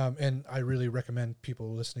 And I really recommend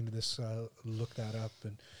people listening to this look that up.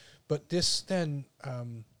 But this then,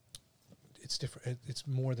 it's different. It's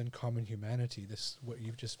more than common humanity. This, what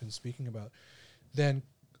you've just been speaking about, then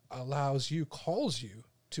calls you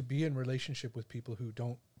to be in relationship with people who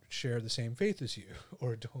don't share the same faith as you,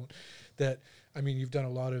 or don't. You've done a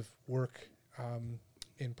lot of work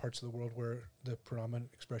in parts of the world where the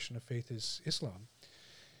predominant expression of faith is Islam.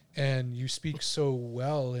 And you speak so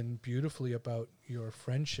well and beautifully about your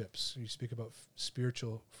friendships. You speak about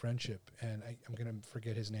spiritual friendship. And I'm going to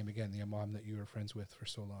forget his name again, the imam that you were friends with for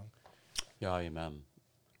so long. Yeah, Imam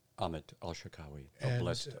Ahmed Al-Sharqawi,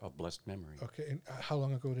 of blessed memory. Okay. And how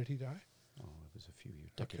long ago did he die? Oh, it was a few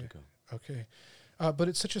years, decade ago. Okay. But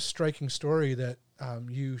it's such a striking story that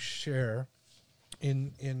you share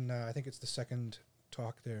in I think it's the second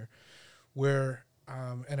talk there, where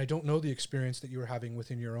and I don't know the experience that you were having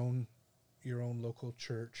within your own local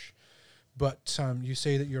church, but you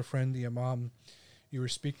say that your friend, the imam, you were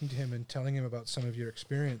speaking to him and telling him about some of your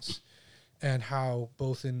experience, and how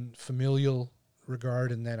both in familial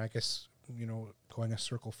regard and then I guess, going a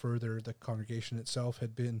circle further, the congregation itself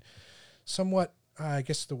had been somewhat, I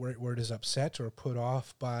guess the word is upset or put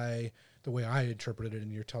off by the way I interpreted it,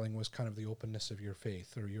 and your telling was kind of the openness of your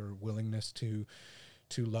faith, or your willingness to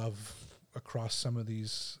love across some of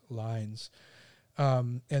these lines,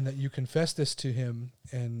 and that you confessed this to him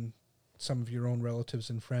and some of your own relatives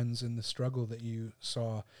and friends, in the struggle that you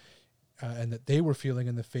saw, and that they were feeling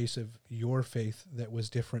in the face of your faith that was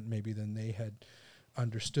different maybe than they had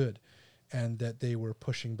understood, and that they were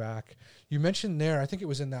pushing back. You mentioned there, I think it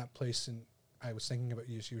was in that place, and I was thinking about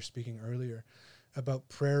you as you were speaking earlier, about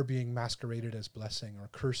prayer being masqueraded as blessing, or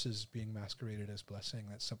curses being masqueraded as blessing.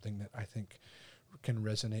 That's something that I think can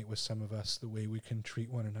resonate with some of us, the way we can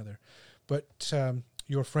treat one another. But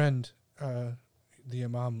your friend, the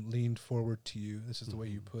imam, leaned forward to you, this is the way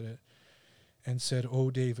you put it, and said,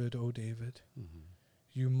 oh David,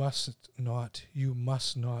 you must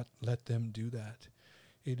not let them do that.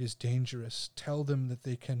 It is dangerous. Tell them that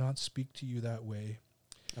they cannot speak to you that way.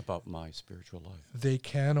 About my spiritual life. They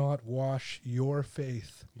cannot wash your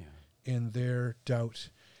faith in their doubt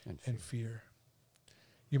and fear.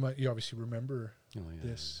 You obviously remember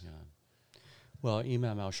this. Yeah. Well,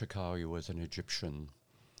 Imam Al-Sharqawi was an Egyptian,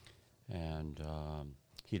 and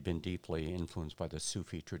he'd been deeply influenced by the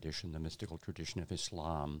Sufi tradition, the mystical tradition of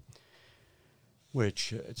Islam,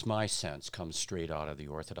 which, it's my sense, comes straight out of the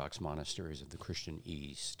Orthodox monasteries of the Christian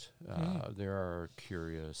East. There are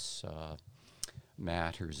curious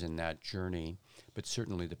matters in that journey, but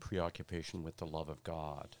certainly the preoccupation with the love of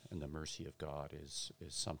God and the mercy of God is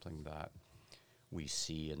something that we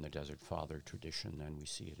see in the Desert Father tradition, and we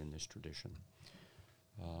see it in this tradition.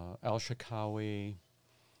 Al-Sharqawi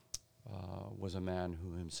was a man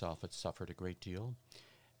who himself had suffered a great deal,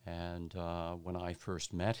 and when I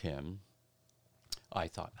first met him, I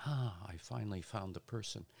thought, I finally found the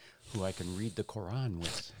person who I can read the Quran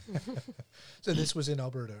with. So this was in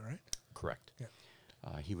Alberta, right? Correct. Yeah.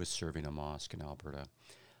 He was serving a mosque in Alberta.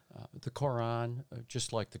 The Quran,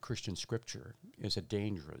 just like the Christian scripture, is a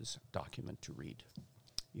dangerous document to read.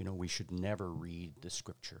 We should never read the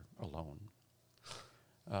scripture alone,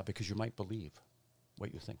 because you might believe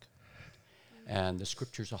what you think. And the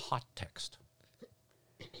scripture's a hot text.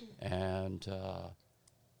 And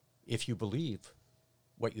if you believe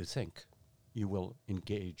what you think, you will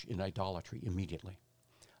engage in idolatry immediately.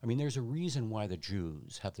 There's a reason why the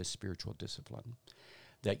Jews have this spiritual discipline,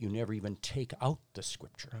 that you never even take out the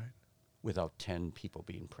scripture without 10 people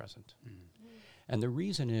being present. And the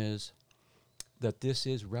reason is that this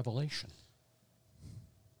is revelation.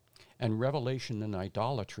 And revelation and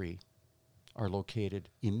idolatry are located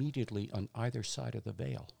immediately on either side of the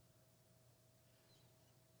veil.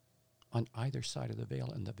 On either side of the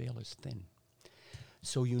veil, and the veil is thin.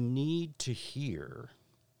 So you need to hear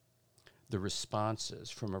the responses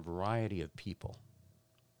from a variety of people.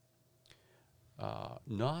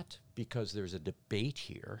 Not because there's a debate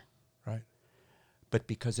here, right, but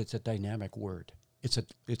because it's a dynamic word. It's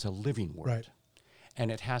a living word. Right. And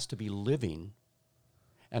it has to be living.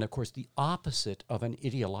 And of course, the opposite of an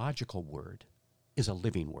ideological word is a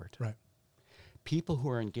living word. Right. People who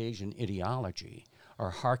are engaged in ideology are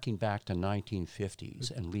harking back to 1950s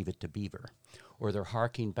and Leave It to Beaver. Or they're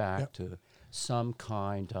harking back to some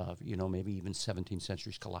kind of, maybe even 17th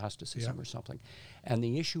century scholasticism or something. And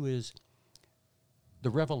the issue is, the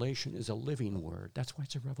revelation is a living word. That's why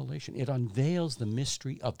it's a revelation. It unveils the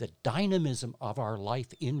mystery of the dynamism of our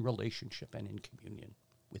life in relationship and in communion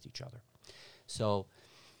with each other. So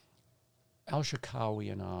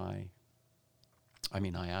Al-Sharqawi and I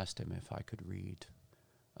asked him if I could read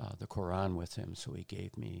the Quran with him, so he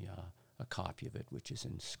gave me a copy of it, which is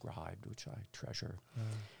inscribed, which I treasure.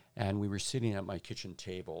 And we were sitting at my kitchen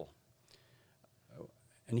table,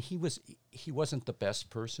 and he wasn't the best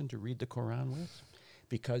person to read the Quran with,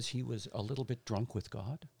 because he was a little bit drunk with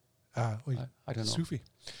God. Well, I don't know. Sufi.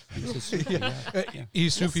 He's a Sufi, yeah.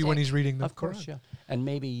 He's Sufi when he's reading the Of course, Quran. yeah. And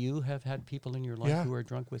maybe you have had people in your life who are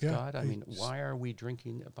drunk with Yeah. God. I mean, why are we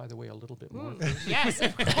drinking, by the way, a little bit more? Yes,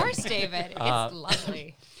 of course, David. It's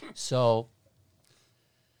lovely. So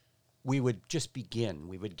we would just begin.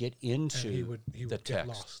 We would get into he would the get text,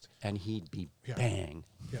 lost. and he'd be Yeah. bang,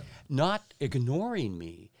 Yeah. not ignoring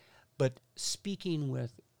me, but speaking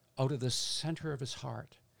with out of the center of his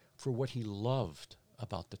heart for what he loved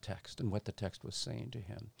about the text and what the text was saying to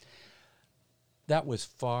him. That was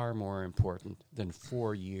far more important than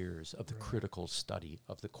 4 years of the critical study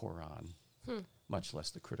of the Quran, much less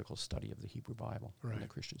the critical study of the Hebrew Bible and the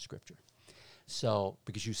Christian scripture. So,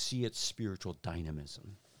 because you see its spiritual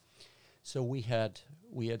dynamism. So we had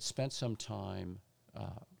spent some time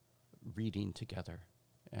reading together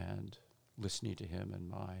and listening to him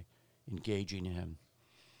and engaging him.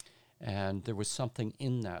 And there was something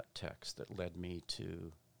in that text that led me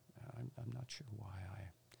to, I'm not sure why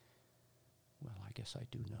I guess I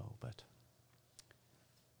do know, but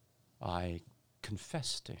I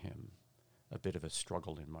confessed to him a bit of a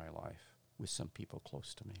struggle in my life with some people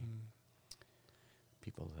close to me,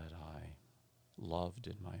 people that I loved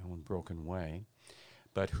in my own broken way,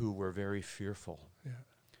 but who were very fearful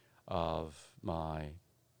of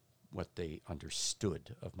what they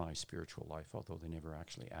understood of my spiritual life, although they never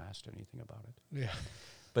actually asked anything about it. Yeah.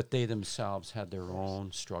 But they themselves had their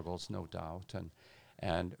own struggles, no doubt,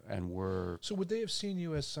 and were... So would they have seen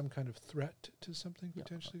you as some kind of threat to something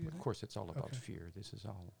potentially? Of course, it's all about fear. This is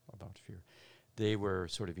all about fear. They were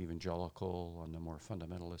sort of evangelical on the more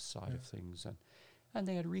fundamentalist side of things, and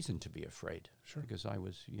they had reason to be afraid. Sure. Because I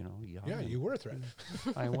was, young. Yeah, you were a threat.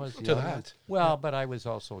 I was young. To that. Well, but I was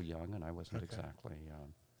also young, and I wasn't exactly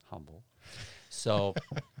humble. So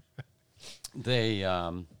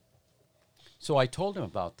so I told him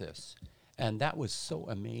about this, and that was so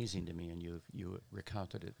amazing to me, and you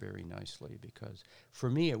recounted it very nicely, because for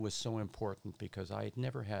me it was so important, because I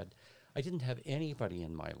didn't have anybody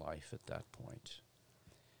in my life at that point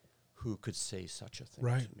who could say such a thing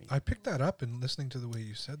to me. I picked that up in listening to the way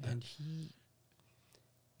you said that. And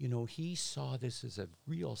he saw this as a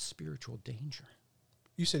real spiritual danger.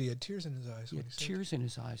 You said he had tears in his eyes. He had tears in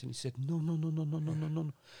his eyes, and he said, no,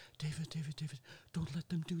 David, don't let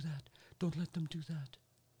them do that. Don't let them do that.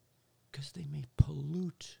 Because they may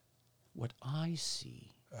pollute what I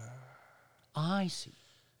see. I see.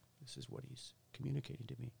 This is what he's communicating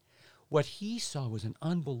to me. What he saw was an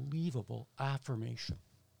unbelievable affirmation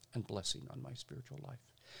and blessing on my spiritual life.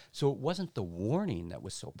 So it wasn't the warning that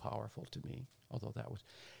was so powerful to me, although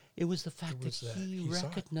it was the fact that he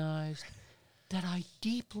recognized that I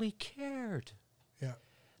deeply cared. Yeah.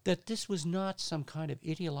 That this was not some kind of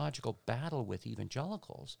ideological battle with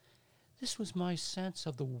evangelicals. This was my sense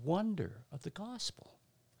of the wonder of the gospel.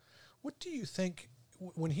 What do you think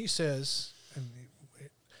when he says,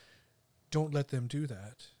 don't let them do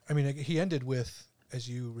that? I mean, he ended with, as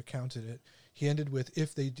you recounted it, he ended with,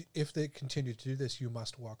 if they continue to do this, you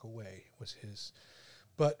must walk away, was his.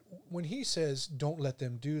 But when he says, don't let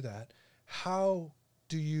them do that, how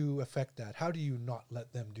do you affect that? How do you not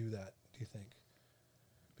let them do that, do you think?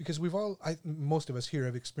 Because most of us here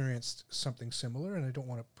have experienced something similar, and I don't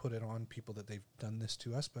want to put it on people that they've done this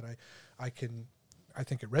to us, but I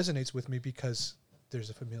think it resonates with me because there's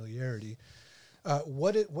a familiarity.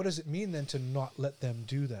 What does it mean then to not let them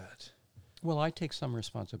do that? Well, I take some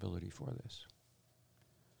responsibility for this.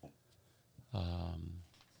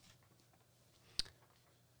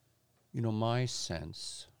 My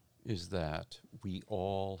sense is that we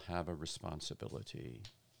all have a responsibility,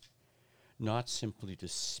 not simply to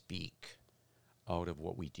speak out of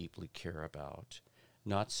what we deeply care about,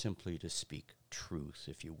 not simply to speak truth,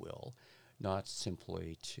 if you will, not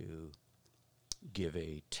simply to give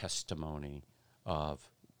a testimony of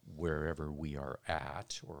wherever we are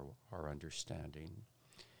at or our understanding.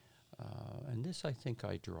 And this, I think,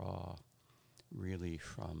 I draw really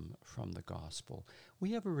from the gospel.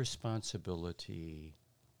 We have a responsibility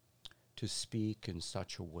to speak in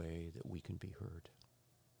such a way that we can be heard.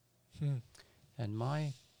 And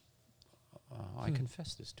I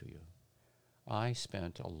confess this to you. I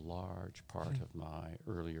spent a large part of my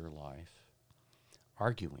earlier life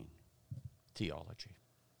arguing theology,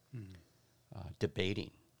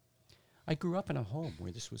 debating. I grew up in a home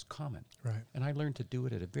where this was common, right? And I learned to do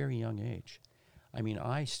it at a very young age. I mean,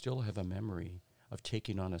 I still have a memory of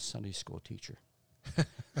taking on a Sunday school teacher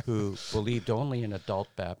who believed only in adult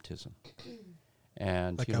baptism.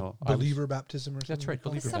 And, like you know, believer baptism or something? That's right,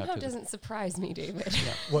 believer Somehow baptism. doesn't surprise me, David.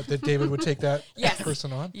 What, that David would take that Yes.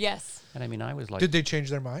 person on? Yes. And I mean, I was like, Did they change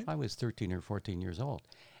their mind? I was 13 or 14 years old.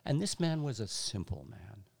 And this man was a simple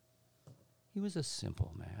man. He was a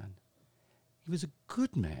simple man. He was a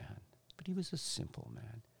good man, but he was a simple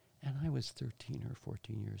man. And I was 13 or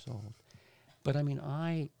 14 years old. But I mean,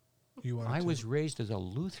 I was raised as a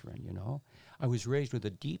Lutheran, you know. I was raised with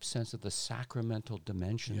a deep sense of the sacramental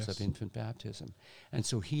dimensions of infant baptism. And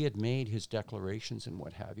so he had made his declarations and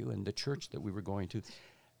what have you, and the church that we were going to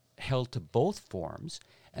held to both forms.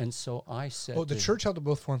 And so I said, the church held to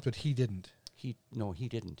both forms, but he didn't. He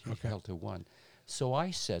didn't. He held to one. So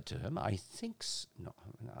I said to him, I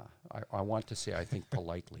want to say I think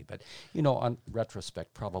politely, but, you know, on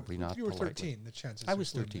retrospect, probably not You were politely. 13, the chances I are was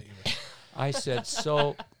slim 13. that you were. I said,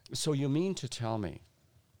 so you mean to tell me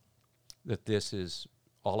that this is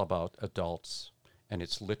all about adults, and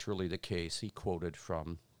it's literally the case. He quoted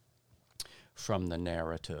from the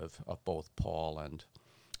narrative of both Paul and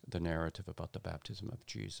the narrative about the baptism of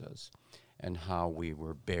Jesus and how we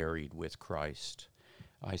were buried with Christ.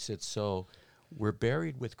 I said, so we're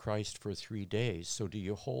buried with Christ for 3 days, so do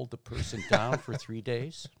you hold the person down for 3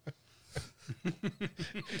 days?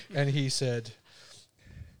 And he said,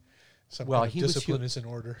 discipline is in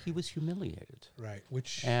order. He was humiliated. Right.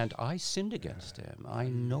 And I sinned against him. I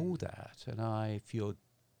know that, and I feel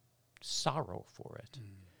sorrow for it.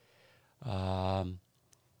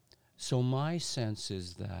 So my sense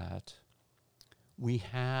is that we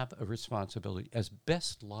have a responsibility, as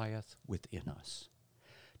best lieth within us,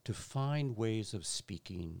 to find ways of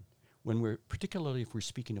speaking particularly if we're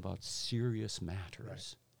speaking about serious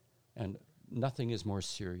matters. Right. And nothing is more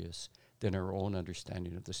serious than our own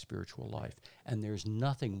understanding of the spiritual life. And there's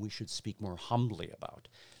nothing we should speak more humbly about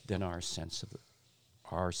than our sense of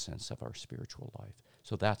our spiritual life.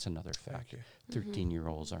 So that's another fact.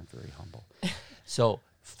 13-year-olds aren't very humble. So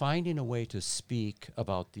finding a way to speak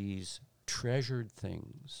about these treasured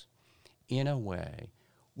things in a way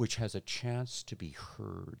which has a chance to be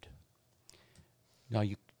heard. Now,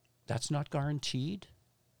 that's not guaranteed,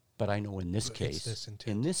 but I know in this case,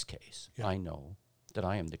 I know that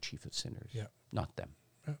I am the chief of sinners, not them.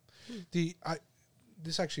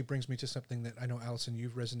 This actually brings me to something that I know, Allison,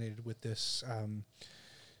 you've resonated with this.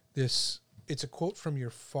 It's a quote from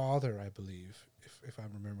your father, I believe, if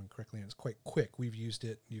I'm remembering correctly, and it's quite quick. We've used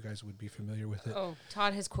it. You guys would be familiar with it. Oh,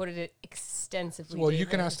 Todd has quoted it extensively. Well, you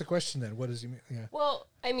can ask the question then. What does he mean? Yeah. Well,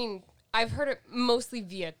 I mean, I've heard it mostly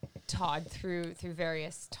via Todd through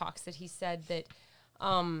various talks that he said that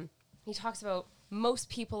he talks about most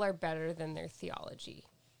people are better than their theology.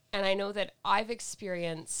 And I know that I've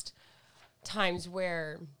experienced times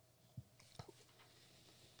where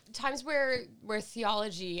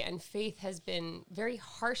theology and faith has been very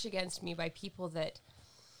harsh against me by people that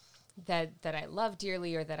I love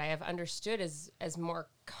dearly or that I have understood as more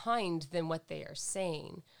kind than what they are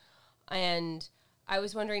saying. And I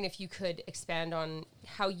was wondering if you could expand on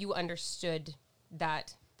how you understood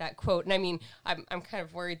that quote. And I mean, I'm kind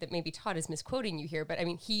of worried that maybe Todd is misquoting you here, but I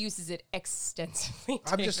mean, he uses it extensively.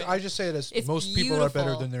 I just say it as it's most beautiful. People are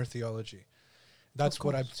better than their theology. That's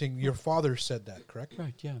what I'm saying. Your father said that, correct?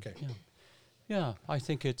 Right, yeah. Okay. Yeah, I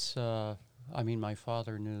think it's, my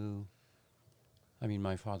father knew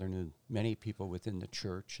many people within the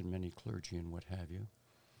church and many clergy and what have you.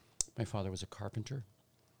 My father was a carpenter,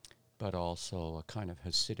 but also a kind of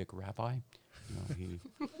Hasidic rabbi.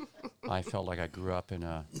 I felt like I grew up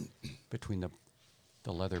between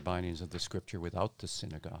the leather bindings of the scripture without the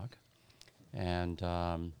synagogue. And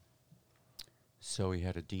so he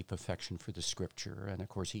had a deep affection for the scripture. And, of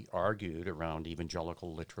course, he argued around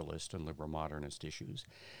evangelical literalist and liberal modernist issues.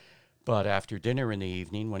 But after dinner in the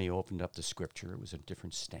evening, when he opened up the scripture, it was a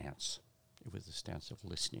different stance. It was the stance of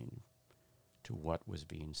listening to what was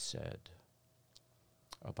being said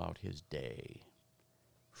about his day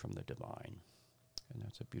from the divine. And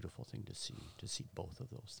that's a beautiful thing to see both of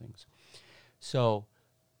those things. So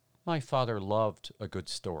my father loved a good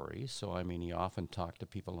story. So, he often talked to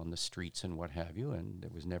people on the streets and what have you, and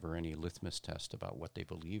there was never any litmus test about what they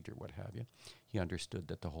believed or what have you. He understood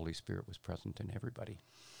that the Holy Spirit was present in everybody,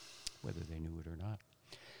 whether they knew it or not.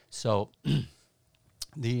 So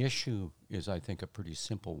the issue is, I think, a pretty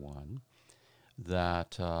simple one,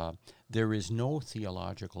 that there is no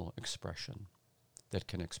theological expression that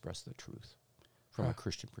can express the truth from a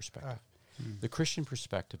Christian perspective. The Christian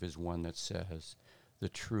perspective is one that says the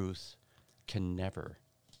truth can never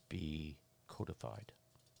be codified.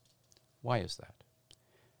 Why is that?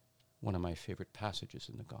 One of my favorite passages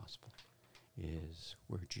in the gospel is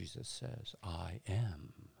where Jesus says, I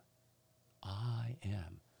am. I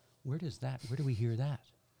am. Where do we hear that?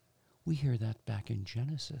 We hear that back in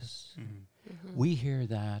Genesis. We hear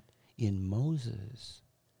that in Moses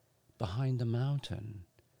behind the mountain,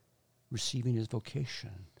 receiving his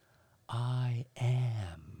vocation. I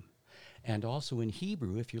am. And also in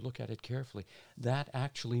Hebrew, if you look at it carefully, that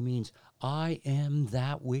actually means I am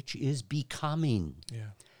that which is becoming,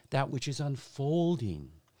 that which is unfolding.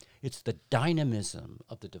 It's the dynamism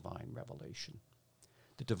of the divine revelation.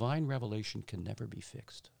 The divine revelation can never be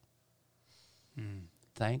fixed.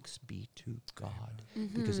 Thanks be to God.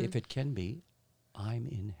 Because if it can be, I'm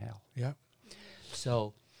in hell. Yeah.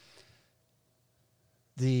 So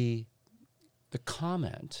the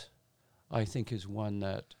comment, I think, is one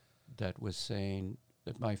that was saying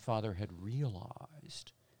that my father had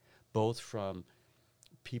realized, both from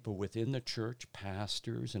people within the church,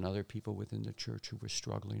 pastors and other people within the church who were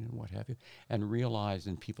struggling and what have you, and realized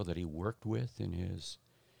in people that he worked with in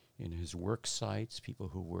his work sites, people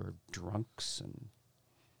who were drunks and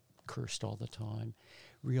cursed all the time,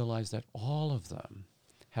 realized that all of them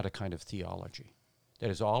had a kind of theology. That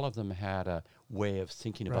is, all of them had a way of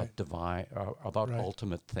thinking about divine, about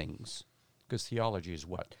ultimate things. Because theology is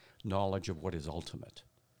what? Knowledge of what is ultimate.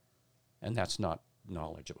 And that's not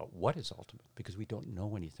knowledge about what is ultimate, because we don't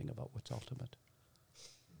know anything about what's ultimate.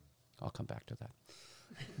 I'll come back to that.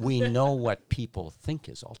 We know what people think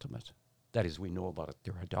is ultimate. That is, we know about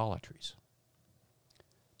their idolatries.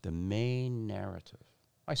 The main narrative,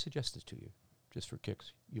 I suggest this to you, just for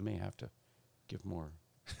kicks. You may have to give more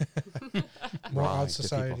more ride odd to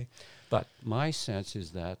society. people. But my sense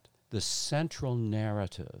is that the central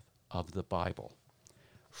narrative of the Bible,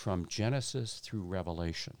 from Genesis through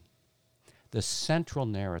Revelation, the central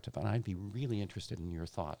narrative, and I'd be really interested in your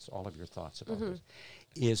thoughts, all of your thoughts about this,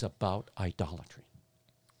 is about idolatry.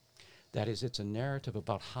 That is, it's a narrative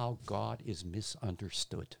about how God is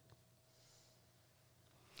misunderstood.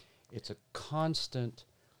 It's a constant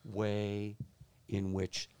way in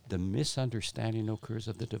which the misunderstanding occurs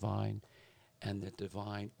of the divine, and the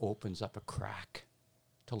divine opens up a crack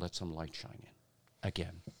to let some light shine in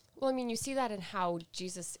again. Well, I mean, you see that in how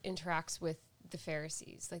Jesus interacts with the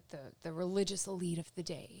Pharisees, like the religious elite of the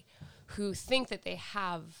day, who think that they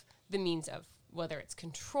have the means of, whether it's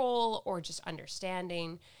control or just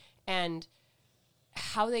understanding, and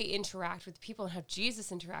how they interact with people and how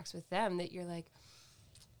Jesus interacts with them, that you're like,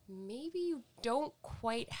 maybe you don't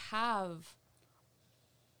quite have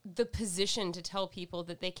the position to tell people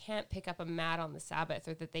that they can't pick up a mat on the Sabbath,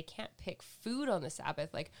 or that they can't pick food on the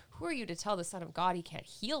Sabbath. Like, who are you to tell the Son of God he can't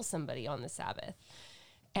heal somebody on the Sabbath?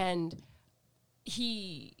 And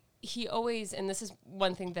he always, and this is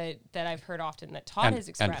one thing that I've heard often that Todd has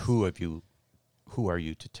expressed. And who are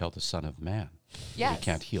you to tell the Son of Man Yes. he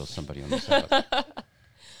can't heal somebody on the Sabbath?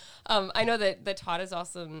 I know that Todd has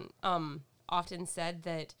also often said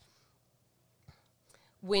that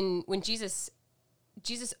when Jesus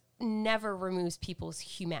never removes people's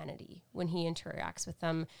humanity when he interacts with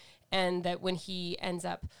them, and that when he ends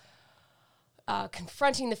up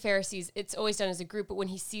confronting the Pharisees, it's always done as a group, but when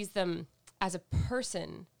he sees them as a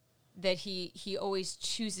person, that he always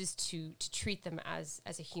chooses to treat them as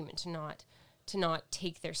a human, to not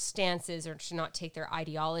take their stances or to not take their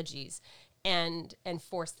ideologies and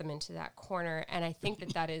force them into that corner. And I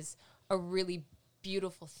think that is a really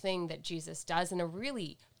beautiful thing that Jesus does, and a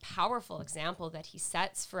really powerful example that he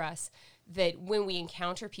sets for us, that when we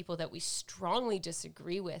encounter people that we strongly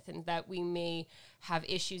disagree with, and that we may have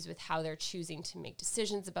issues with how they're choosing to make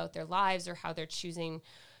decisions about their lives, or how they're choosing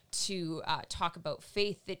to talk about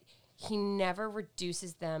faith, that he never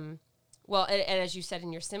reduces them. Well, and as you said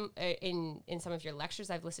in your in some of your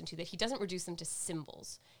lectures I've listened to, that he doesn't reduce them to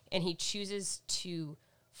symbols, and he chooses to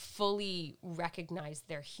fully recognize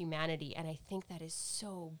their humanity. And I think that is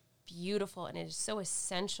so beautiful, and it is so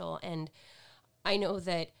essential. And I know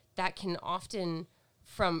that can often,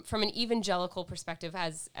 from an evangelical perspective,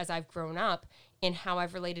 as I've grown up, in how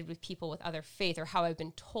I've related with people with other faith, or how I've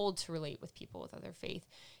been told to relate with people with other faith,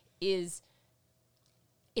 is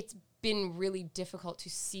it's been really difficult to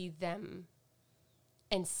see them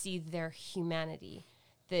and see their humanity,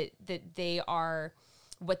 that they are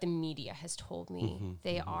what the media has told me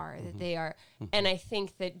they are. And I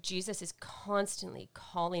think that Jesus is constantly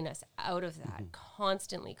calling us out of that,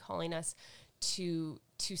 constantly calling us to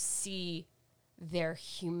see their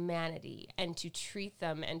humanity, and to treat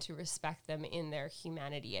them and to respect them in their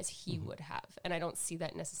humanity as he would have. And I don't see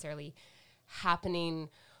that necessarily happening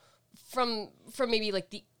from maybe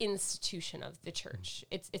like the institution of the church.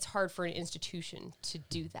 It's hard for an institution to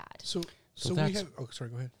do that. So we that's- have. Oh,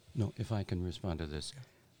 sorry. Go ahead. No, if I can respond to this.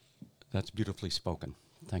 That's beautifully spoken.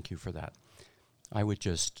 Thank you for that. I would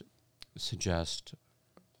just suggest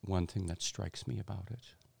one thing that strikes me about it,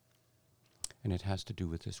 and it has to do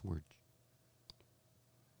with this word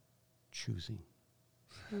choosing.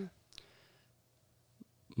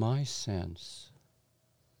 My sense,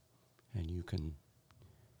 and you can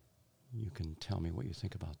tell me what you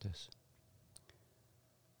think about this,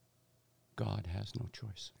 God has no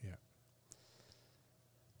choice. Yeah.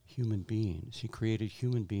 Human beings, he created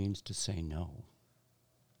human beings to say no.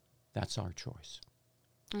 That's our choice.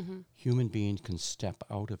 Mm-hmm. Human beings can step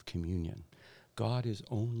out of communion. God is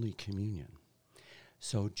only communion.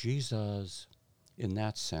 So Jesus, in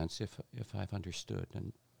that sense, if I've understood,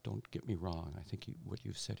 and don't get me wrong, I think what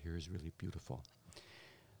you've said here is really beautiful.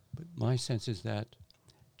 But my sense is that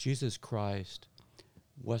Jesus Christ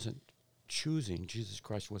wasn't choosing. Jesus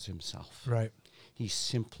Christ was himself. Right. He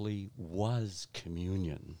simply was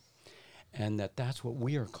communion. And that's what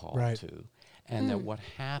we are called to. And that what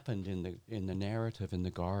happened in the narrative in the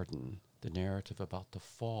garden, the narrative about the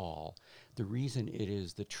fall, the reason it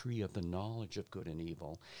is the tree of the knowledge of good and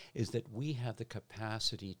evil is that we have the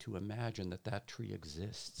capacity to imagine that tree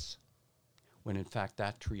exists, when in fact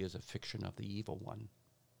that tree is a fiction of the evil one.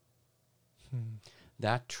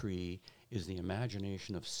 That tree is the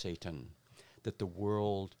imagination of Satan, that the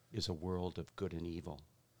world is a world of good and evil.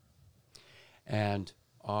 And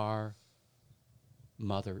our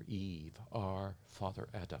Mother Eve, our Father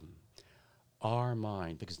Adam, our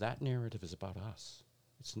mind, because that narrative is about us.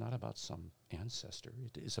 It's not about some ancestor.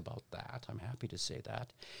 It is about that. I'm happy to say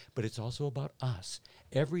that. But it's also about us.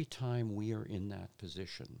 Every time we are in that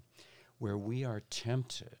position where we are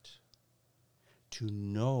tempted to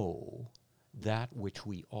know that which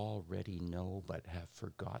we already know but have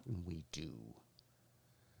forgotten we do.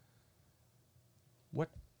 What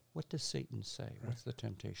does Satan say? Right. What's the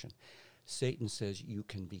temptation? Satan says you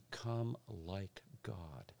can become like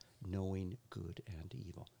God, knowing good and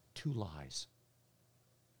evil. Two lies.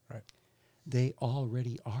 Right. They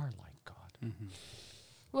already are like God. Mm-hmm.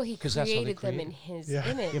 Well, he created them in his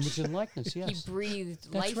image. Image and likeness, yes. He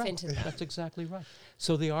breathed life into them. That's exactly right.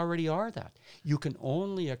 So they already are that. You can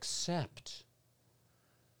only accept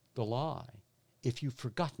the lie if you've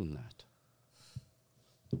forgotten that.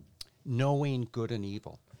 Knowing good and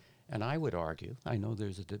evil. And I would argue, I know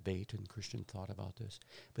there's a debate in Christian thought about this,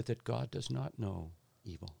 but that God does not know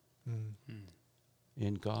evil.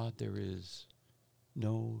 In God there is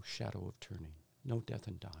no shadow of turning, no death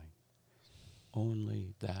and dying.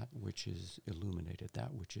 Only that which is illuminated,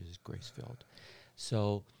 that which is grace-filled.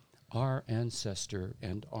 So our ancestor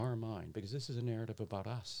and our mind, because this is a narrative about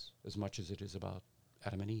us as much as it is about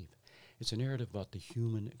Adam and Eve. It's a narrative about the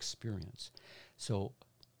human experience. So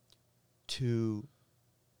to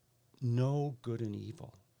know good and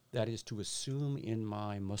evil, that is to assume in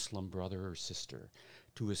my Muslim brother or sister,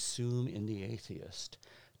 to assume in the atheist,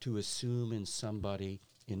 to assume in somebody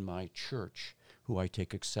in my church who I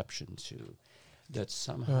take exception to, that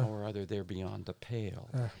somehow or other they're beyond the pale.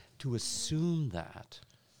 To assume that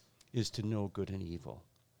is to know good and evil.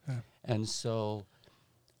 And so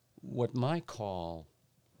what my call,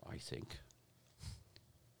 I think,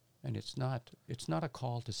 and it's not a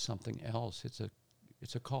call to something else,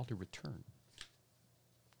 it's a call to return,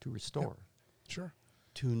 to restore. Sure.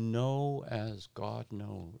 To know as God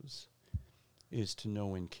knows is to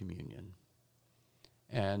know in communion,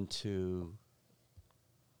 and to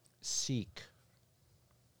seek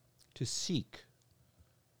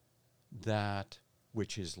that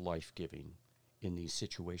which is life-giving in these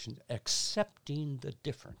situations, accepting the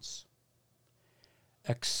difference,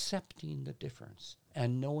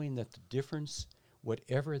 and knowing that the difference,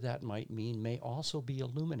 whatever that might mean, may also be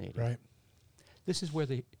illuminated. Right. This is where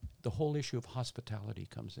the whole issue of hospitality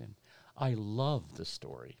comes in. I love the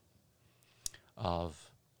story of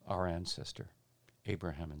our ancestor,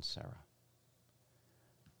 Abraham and Sarah.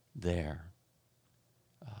 There,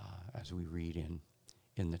 as we read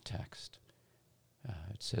in the text,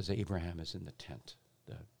 it says Abraham is in the tent,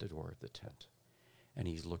 the door of the tent, and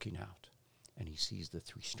he's looking out, and he sees the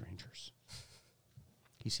three strangers.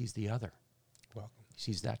 He sees the other. Welcome. He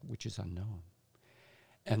sees that which is unknown.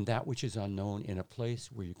 And that which is unknown in a place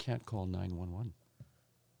where you can't call 911.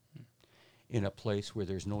 In a place where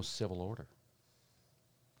there's no civil order.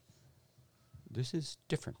 This is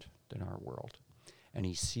different than our world. And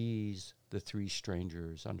he sees the three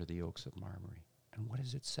strangers under the oaks of Mamre. And what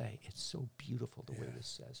does it say? It's so beautiful the way this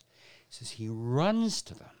says. It says he runs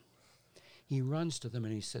to them. He runs to them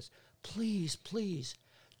and he says, please, please,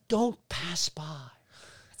 don't pass by.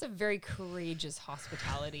 That's a very courageous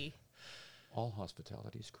hospitality. All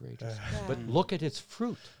hospitality is courageous. But look at its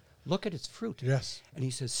fruit. Look at its fruit. Yes. And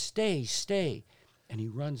he says, stay, stay. And he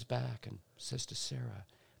runs back and says to Sarah,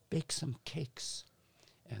 bake some cakes.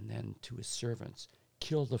 And then to his servants,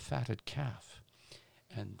 kill the fatted calf.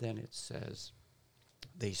 And then it says,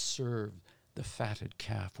 they serve the fatted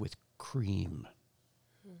calf with cream.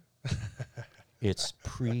 It's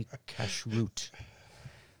pre-kashrut.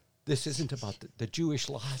 This isn't about the Jewish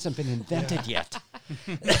law hasn't been invented yet.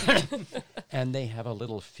 And they have a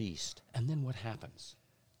little feast. And then what happens?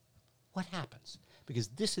 What happens? Because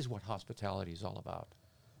this is what hospitality is all about.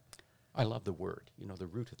 I love the word, the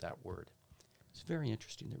root of that word. It's very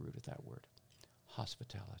interesting, the root of that word.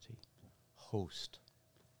 Hospitality, host.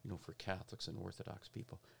 For Catholics and Orthodox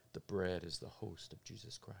people, the bread is the host of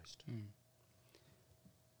Jesus Christ.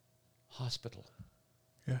 Hospital,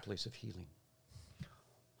 the place of healing.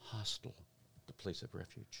 Hostel, the place of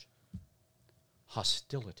refuge.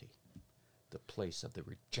 Hostility, the place of the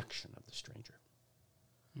rejection of the stranger.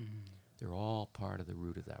 They're all part of the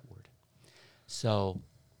root of that word. So,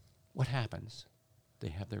 what happens? They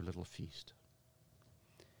have their little feast.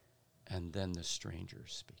 And then the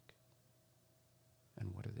strangers speak.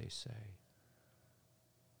 And what do they say?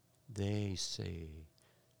 They say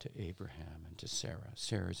to Abraham and to Sarah.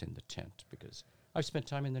 Sarah's in the tent because I've spent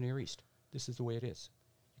time in the Near East. This is the way it is.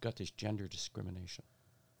 You've got this gender discrimination.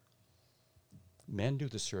 Men do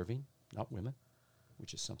the serving, not women,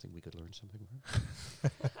 which is something we could learn something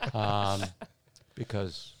from.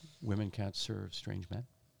 Because women can't serve strange men.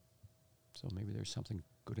 So maybe there's something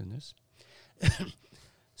good in this.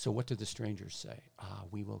 So what do the strangers say?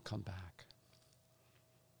 We will come back.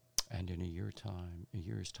 And in a year's time,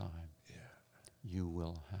 you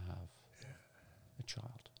will have a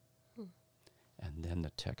child. And then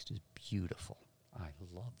the text is beautiful. I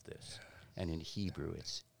love this. And in Hebrew,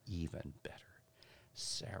 it's even better.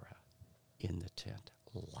 Sarah, in the tent,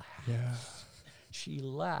 laughs. Yeah. She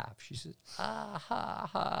laughs. She says, ha,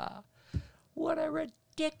 ha. What a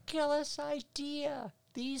ridiculous idea.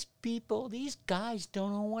 These people, these guys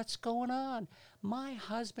don't know what's going on. My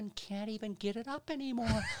husband can't even get it up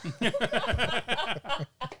anymore.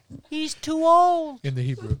 He's too old. In the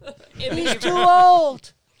Hebrew. He's too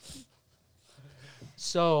old.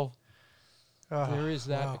 So there is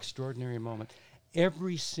that extraordinary moment.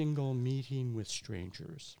 Every single meeting with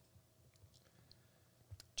strangers,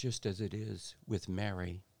 just as it is with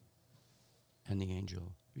Mary and the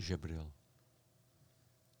angel Gabriel,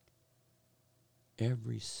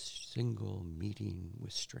 every single meeting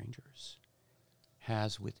with strangers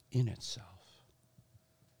has within itself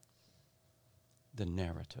the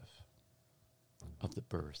narrative of the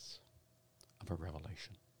birth of a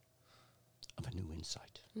revelation, of a new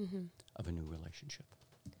insight, of a new relationship.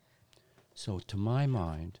 So to my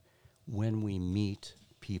mind, when we meet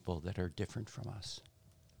people that are different from us,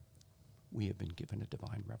 we have been given a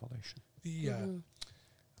divine revelation.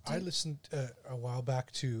 I listened a while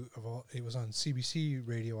back to, it was on CBC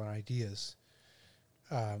Radio on Ideas.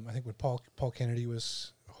 I think when Paul Kennedy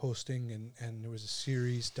was hosting, and there was a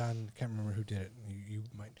series done. I can't remember who did it. You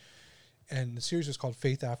might. And the series was called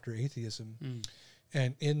Faith After Atheism.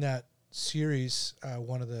 And in that series,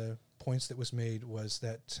 one of the points that was made was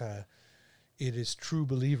that it is true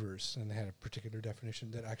believers, and they had a particular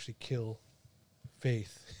definition, that actually kill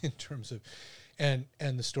faith in terms of, and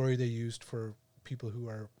the story they used for people who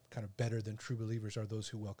are kind of better than true believers are those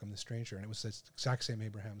who welcome the stranger. And it was this exact same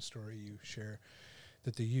Abraham story you share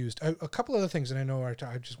that they used. A couple other things, and I know I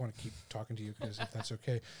just want to keep talking to you because if that's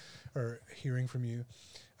okay, or hearing from you.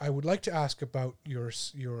 I would like to ask about your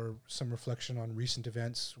some reflection on recent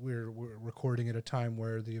events. We're recording at a time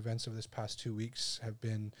where the events of this past 2 weeks have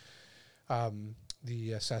been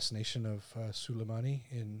the assassination of Soleimani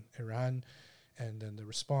in Iran, and then the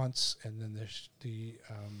response, and then the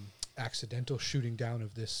accidental shooting down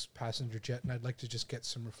of this passenger jet. And I'd like to just get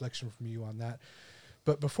some reflection from you on that.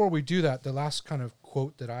 But before we do that, the last kind of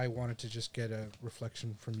quote that I wanted to just get a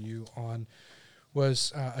reflection from you on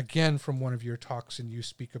was, again, from one of your talks, and you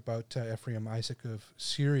speak about Ephraim Isaac of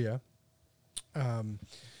Syria,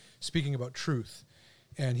 speaking about truth.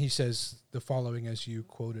 And he says the following, as you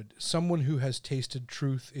quoted: "Someone who has tasted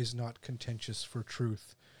truth is not contentious for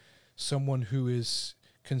truth. Someone who is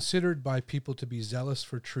considered by people to be zealous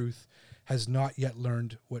for truth has not yet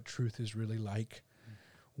learned what truth is really like.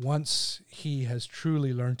 Once he has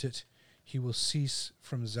truly learnt it, he will cease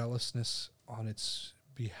from zealousness on its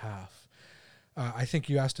behalf." I think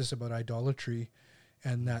you asked us about idolatry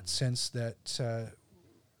and that sense that,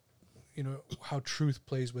 how truth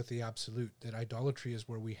plays with the absolute, that idolatry is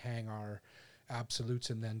where we hang our absolutes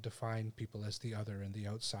and then define people as the other and the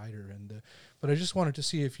outsider. But I just wanted to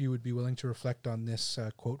see if you would be willing to reflect on this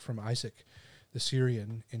quote from Isaac the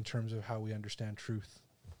Syrian in terms of how we understand truth.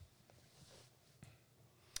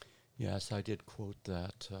 Yes, I did quote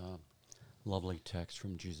that lovely text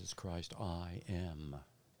from Jesus Christ. I am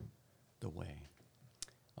the way.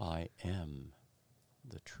 I am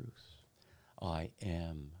the truth. I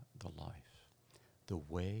am the life. The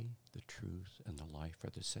way, the truth, and the life are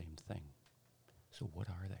the same thing. So what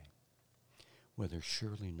are they? Well, they're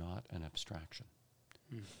surely not an abstraction.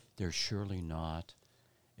 They're surely not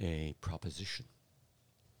a proposition.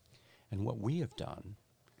 And what we have done,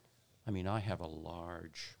 I mean, I have a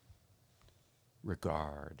large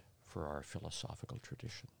regard for our philosophical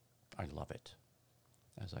tradition. I love it,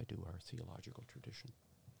 as I do our theological tradition.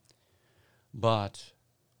 But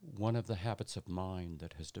one of the habits of mind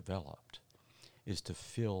that has developed is to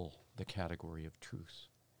fill the category of truth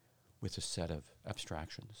with a set of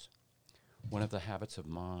abstractions. One of the habits of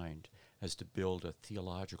mind is to build a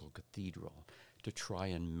theological cathedral to try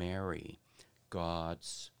and marry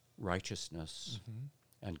God's righteousness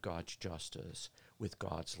and God's justice with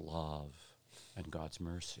God's love and God's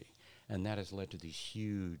mercy. And that has led to these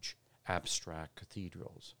huge abstract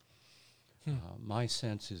cathedrals. My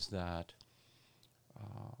sense is that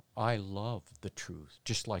I love the truth,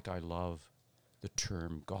 just like I love the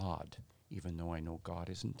term God, even though I know God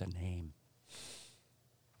isn't a name.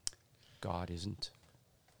 God isn't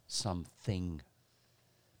something.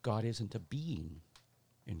 God isn't a being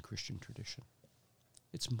in Christian tradition.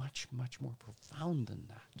 It's much, much more profound than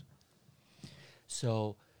that.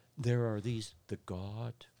 So there are these, the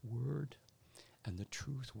God word and the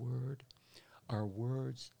truth word are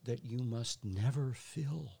words that you must never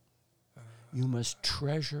fill. You must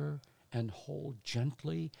treasure and hold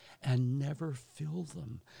gently and never fill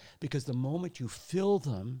them. Because the moment you fill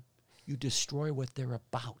them, you destroy what they're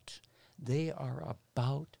about. They are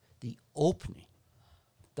about the opening,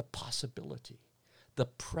 the possibility, the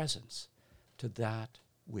presence to that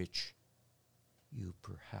which you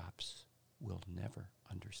perhaps will never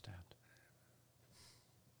understand.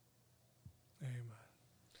 Amen.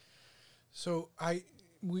 So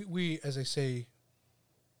we as I say,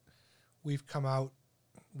 we've come out.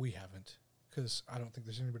 We haven't, because I don't think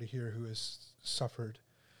there's anybody here who has suffered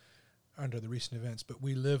under the recent events. But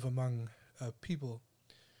we live among people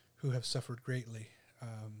who have suffered greatly.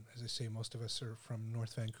 As I say, most of us are from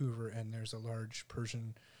North Vancouver, and there's a large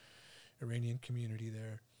Persian Iranian community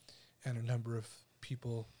there, and a number of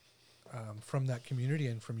people from that community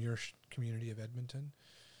and from your community of Edmonton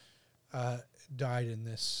died in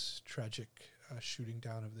this tragic shooting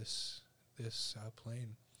down of this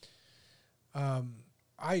plane.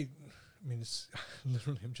 I mean, it's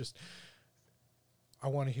literally, I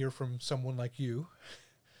want to hear from someone like you,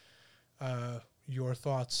 your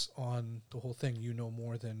thoughts on the whole thing. You know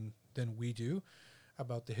more than we do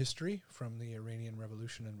about the history from the Iranian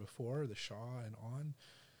Revolution and before, the Shah and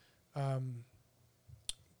on.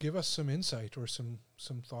 Give us some insight or some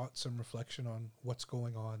thoughts, some reflection on what's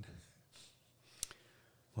going on.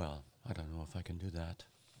 Well, I don't know if I can do that.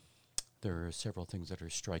 There are several things that are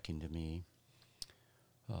striking to me.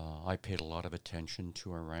 I paid a lot of attention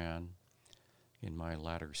to Iran in my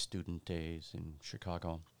latter student days in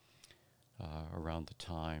Chicago around the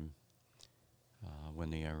time when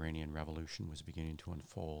the Iranian Revolution was beginning to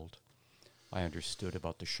unfold. I understood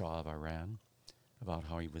about the Shah of Iran, about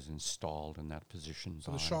how he was installed in that position.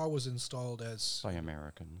 So the Shah was installed as by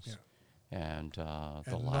Americans, and not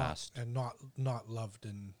loved,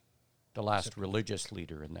 and the last religious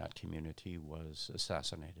leader in that community was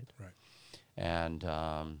assassinated. Right. And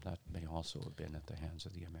that may also have been at the hands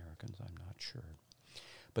of the Americans, I'm not sure.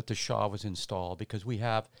 But the Shah was installed because we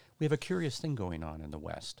have a curious thing going on in the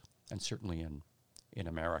West, and certainly in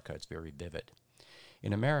America it's very vivid.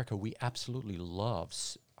 In America, we absolutely love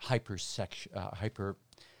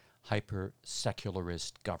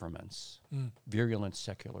hyper-secularist governments, virulent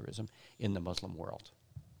secularism in the Muslim world.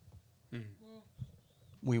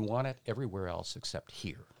 We want it everywhere else except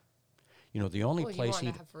here. You know, the only place you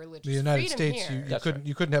want to have religious the United freedom States, here.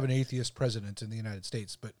 you couldn't have an atheist president in the United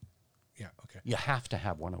States, but yeah, okay. You have to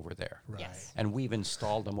have one over there. Right. Yes. And we've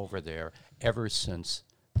installed them over there ever since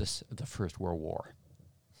the First World War,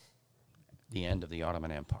 the end of the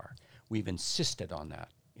Ottoman Empire. We've insisted on that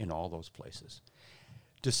in all those places,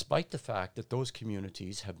 despite the fact that those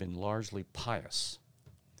communities have been largely pious.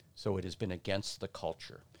 So it has been against the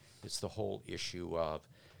culture. It's the whole issue of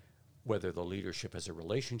whether the leadership has a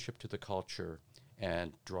relationship to the culture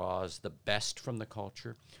and draws the best from the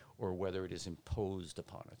culture, or whether it is imposed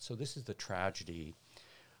upon it. So this is the tragedy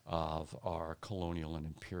of our colonial and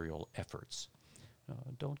imperial efforts.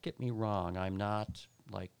 Don't get me wrong, I'm not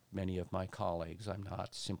like many of my colleagues, I'm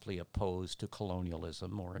not simply opposed to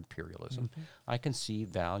colonialism or imperialism. Mm-hmm. I can see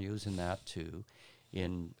values in that too.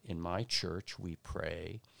 In my church, we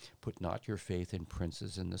pray, put not your faith in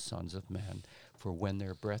princes and the sons of men, for when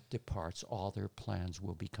their breath departs, all their plans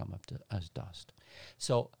will become as dust.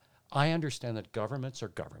 So I understand that governments are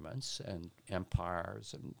governments, and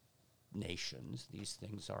empires and nations. These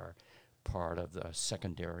things are part of the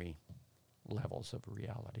secondary levels of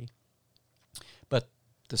reality. But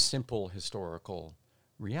the simple historical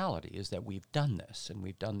reality is that we've done this, and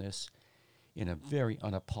we've done this in a very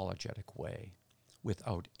unapologetic way,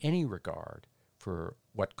 without any regard for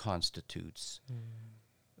what constitutes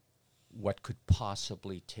what could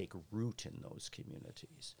possibly take root in those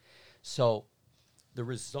communities. So the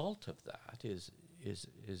result of that is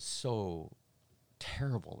so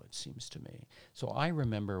terrible, it seems to me. So I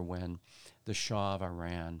remember when the Shah of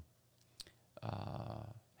Iran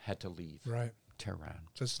had to leave Tehran.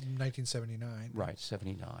 So it's 1979. Right,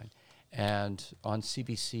 79. And on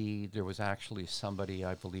CBC, there was actually somebody,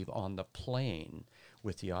 I believe, on the plane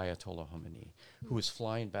with the Ayatollah Khomeini, who was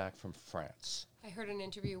flying back from France. I heard an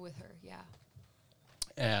interview with her, yeah.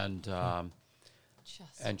 And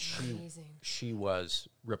amazing. she was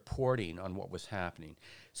reporting on what was happening.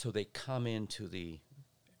 So they come into the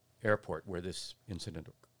airport where this incident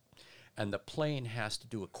occurred, and the plane has to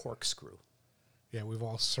do a corkscrew. Yeah, we've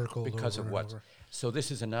all circled because over of what. So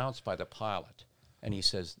this is announced by the pilot. And he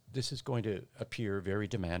says, this is going to appear very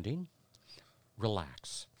demanding.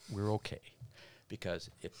 Relax. We're okay.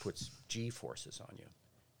 Because it puts G-forces on you.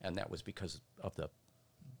 And that was because of the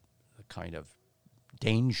kind of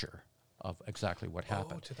danger of exactly what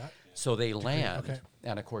happened. To that so they degree, land. okay.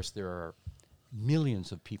 And, of course, there are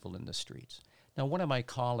millions of people in the streets. Now, one of my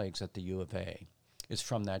colleagues at the U of A is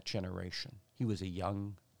from that generation. He was a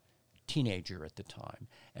young teenager at the time,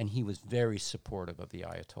 and he was very supportive of the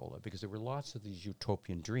Ayatollah because there were lots of these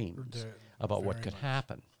utopian dreams about what could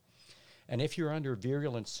happen. And if you're under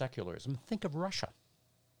virulent secularism, think of Russia,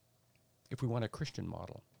 if we want a Christian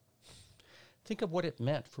model. Think of what it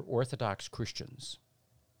meant for Orthodox Christians.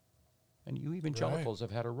 And you evangelicals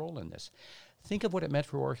have had a role in this. Think of what it meant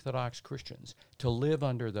for Orthodox Christians to live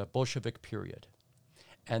under the Bolshevik period,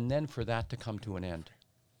 and then for that to come to an end.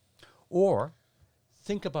 Or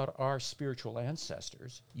think about our spiritual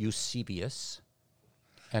ancestors, Eusebius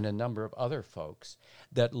and a number of other folks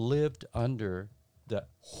that lived under the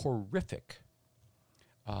horrific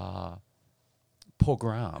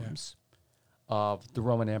pogroms of the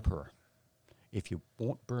Roman emperor. If you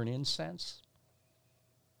won't burn incense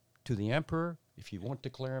to the emperor, if you won't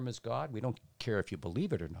declare him as God, we don't care if you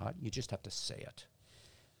believe it or not, you just have to say it,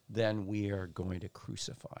 then we are going to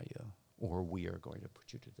crucify you, or we are going to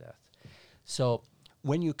put you to death. So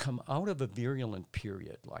when you come out of a virulent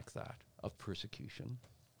period like that of persecution,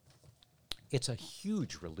 it's a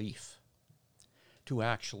huge relief to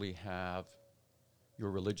actually have your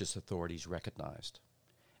religious authorities recognized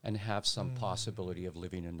and have some possibility of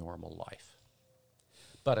living a normal life.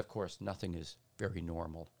 But of course, nothing is very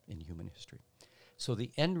normal in human history. So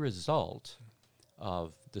the end result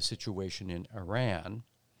of the situation in Iran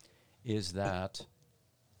is that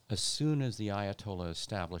as soon as the Ayatollah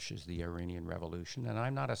establishes the Iranian Revolution, and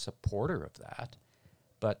I'm not a supporter of that,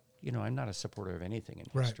 but, you know, I'm not a supporter of anything in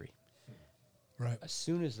history. Right. As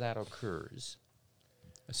soon as that occurs,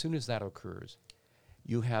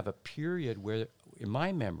 you have a period where, in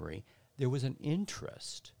my memory, there was an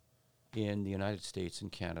interest in the United States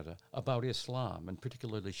and Canada about Islam, and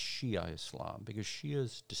particularly Shia Islam, because Shia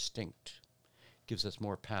is distinct, gives us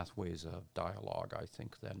more pathways of dialogue, I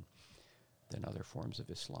think, than other forms of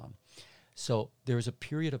Islam. So there was a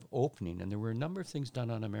period of opening, and there were a number of things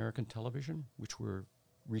done on American television which were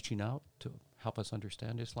reaching out to help us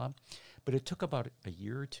understand Islam. But it took about a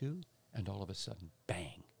year or two, and all of a sudden,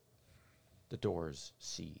 bang, the doors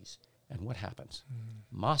seize. And what happens?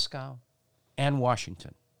 Moscow and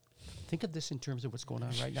Washington. Think of this in terms of what's going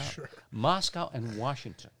on right now. Sure. Moscow and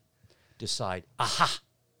Washington decide, aha,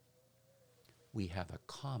 we have a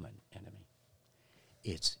common enemy.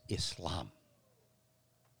 It's Islam.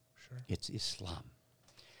 Sure. It's Islam.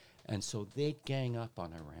 And so they gang up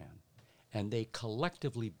on Iran, and they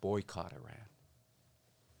collectively boycott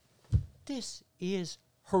Iran. This is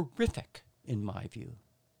horrific, in my view.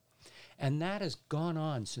 And that has gone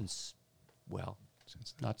on since, well,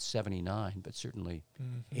 since not 79, but certainly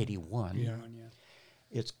 81. Yeah.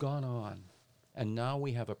 It's gone on. And now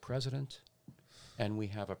we have a president, and we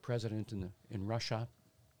have a president in Russia.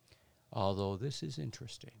 Although this is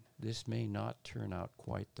interesting. This may not turn out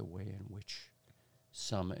quite the way in which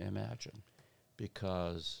some imagine,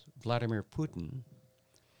 because Vladimir Putin,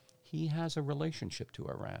 he has a relationship to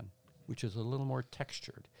Iran, which is a little more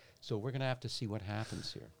textured. So we're going to have to see what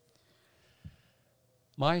happens here.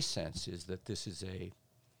 My sense is that this is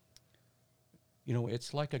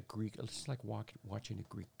it's like watching a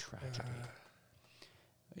Greek tragedy.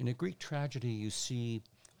 In a Greek tragedy, you see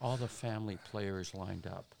all the family players lined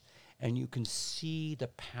up, and you can see the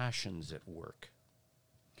passions at work.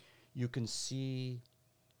 You can see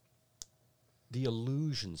the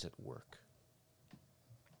illusions at work.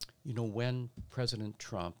 When President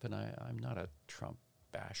Trump, and I'm not a Trump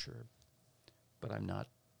basher, but I'm not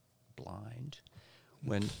blind.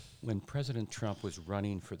 When President Trump was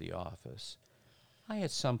running for the office, I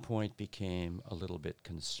at some point became a little bit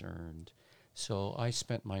concerned. So I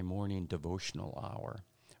spent my morning devotional hour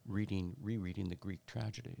rereading the Greek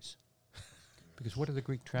tragedies. Because what are the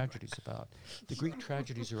Greek tragedies about? The Greek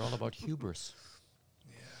tragedies are all about hubris.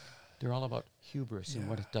 Yeah. They're all about hubris and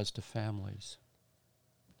what it does to families.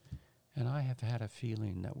 And I have had a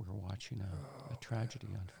feeling that we're watching a tragedy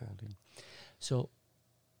unfolding. So,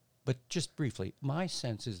 but just briefly, my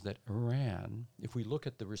sense is that Iran, if we look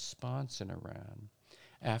at the response in Iran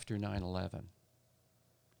after 9/11,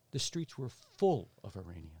 the streets were full of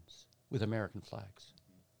Iranians with American flags.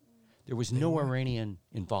 There was no Iranian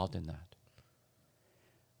involved in that.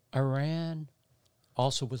 Iran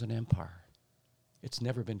also was an empire. It's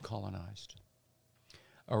never been colonized.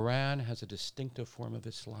 Iran has a distinctive form of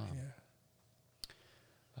Islam. Yeah.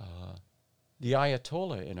 The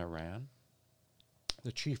Ayatollah in Iran,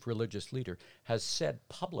 the chief religious leader, has said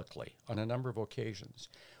publicly on a number of occasions,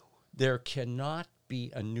 there cannot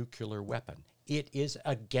be a nuclear weapon. It is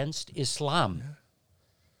against Islam. Yeah.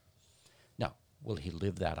 Now, will he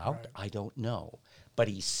live that out? Right. I don't know. But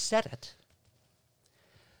he said it.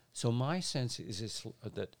 So my sense is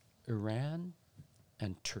that Iran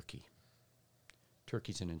and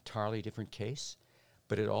Turkey's an entirely different case,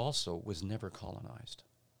 but it also was never colonized.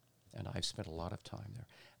 And I've spent a lot of time there.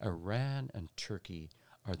 Iran and Turkey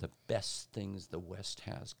are the best things the West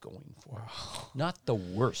has going for. Wow. Not the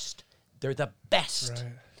worst. They're the best.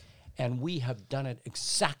 Right. And we have done it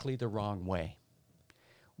exactly the wrong way.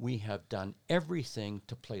 We have done everything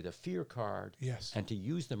to play the fear card and to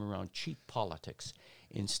use them around cheap politics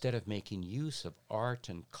instead of making use of art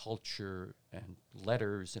and culture and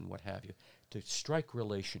letters and what have you to strike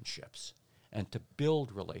relationships and to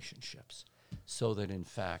build relationships so that, in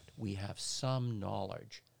fact, we have some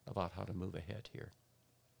knowledge about how to move ahead here.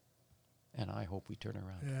 And I hope we turn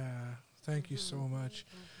around. Yeah, thank you so much.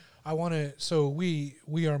 I want to, so we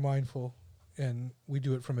are mindful, and we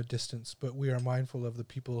do it from a distance, but we are mindful of the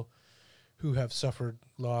people who have suffered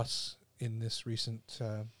loss in this recent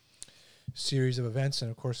series of events.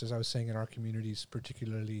 And of course, as I was saying, in our communities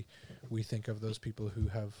particularly, we think of those people who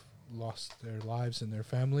have lost their lives and their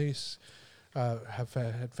families, have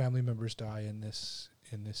had family members die in this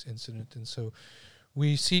incident. And so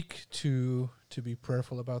we seek to be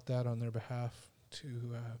prayerful about that on their behalf,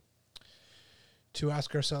 to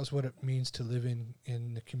ask ourselves what it means to live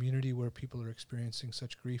in a community where people are experiencing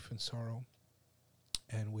such grief and sorrow.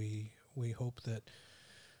 And we hope that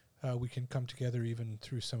we can come together even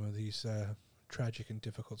through some of these tragic and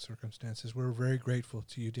difficult circumstances. We're very grateful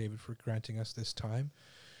to you, David, for granting us this time.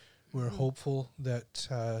 We're hopeful that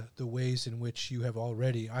the ways in which you have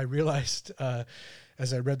already, I realized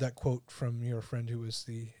as I read that quote from your friend who was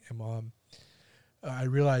the imam, I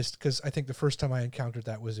realized, because I think the first time I encountered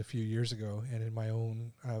that was a few years ago, and in my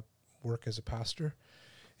own work as a pastor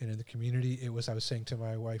and in the community, I was saying to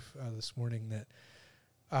my wife this morning that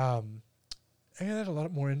it had a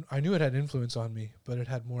lot more, I knew it had influence on me, but it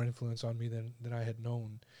had more influence on me than I had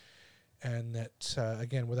known. And that,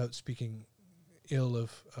 again, without speaking ill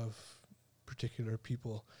of particular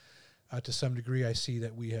people, to some degree I see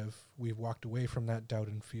that we've walked away from that doubt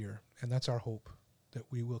and fear. And that's our hope, that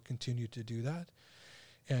we will continue to do that.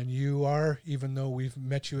 And you are, even though we've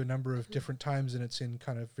met you a number of different times, and it's in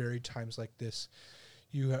kind of varied times like this,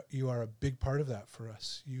 you are a big part of that for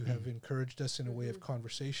us. You have encouraged us in a way of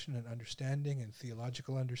conversation and understanding and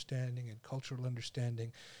theological understanding and cultural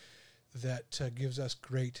understanding that gives us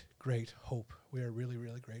great, great hope. We are really,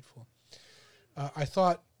 really grateful. I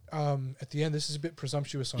thought at the end, this is a bit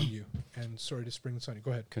presumptuous on you, and sorry to spring this on you.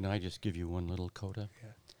 Go ahead. Can I just give you one little coda?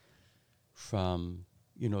 Yeah. From,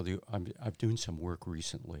 I'm doing some work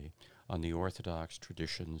recently on the Orthodox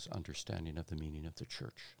tradition's understanding of the meaning of the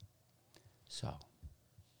church. So,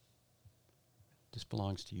 this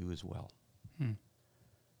belongs to you as well.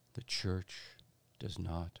 The church does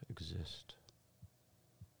not exist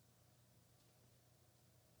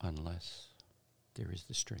unless there is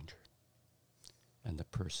the stranger and the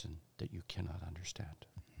person that you cannot understand.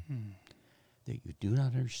 that you do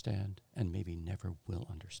not understand and maybe never will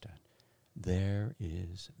understand. There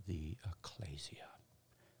is the ecclesia.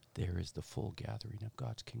 There is the full gathering of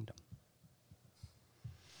God's kingdom.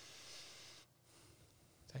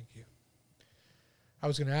 Thank you. I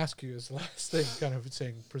was going to ask you as the last thing, kind of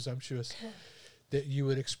saying presumptuous, that you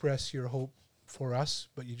would express your hope for us,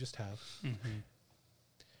 but you just have. Mm-hmm.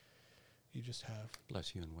 You just have.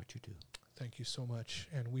 Bless you in what you do. Thank you so much.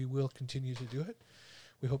 And we will continue to do it.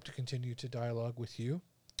 We hope to continue to dialogue with you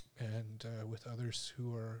and with others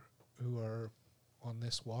who are on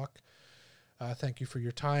this walk. Thank you for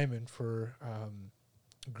your time and for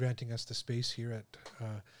granting us the space here at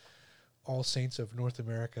All Saints of North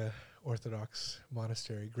America Orthodox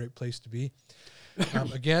Monastery. Great place to be.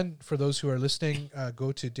 Again, for those who are listening,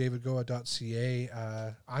 go to davidgoa.ca.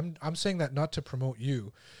 I'm saying that not to promote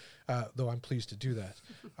you, though I'm pleased to do that.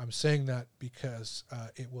 I'm saying that because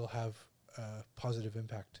it will have a positive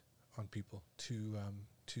impact on people to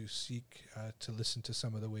seek to listen to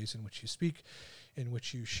some of the ways in which you speak, in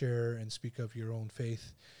which you share and speak of your own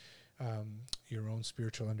faith, your own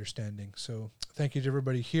spiritual understanding. So thank you to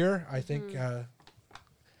everybody here. I think...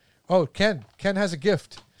 Ken has a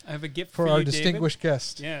gift. I have a gift for you, our distinguished David.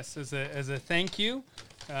 guest. Yes, as a thank you,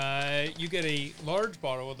 you get a large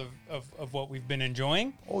bottle of what we've been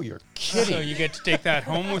enjoying. Oh, you're kidding. So you get to take that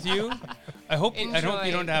home with you. I hope you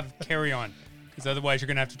Enjoy. don't have carry on, because otherwise you're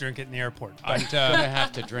gonna have to drink it in the airport. I'm But gonna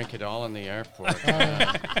have to drink it all in the airport.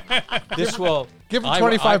 This will Give him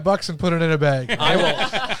 $25 and put it in a bag.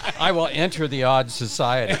 I will enter the odd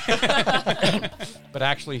society. But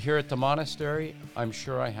actually, here at the monastery, I'm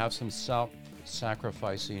sure I have some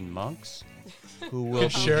self-sacrificing monks who will be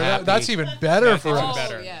Share happy. that. That's even better that's for even us.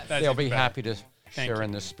 better. yes. That's They'll even be better. happy to Thank share you.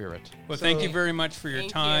 in the spirit. Well, thank So- you very much for your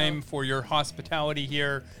Thank time, you. for your hospitality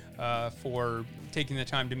here, for taking the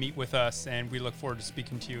time to meet with us, and we look forward to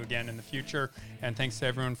speaking to you again in the future. And thanks to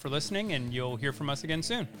everyone for listening, and you'll hear from us again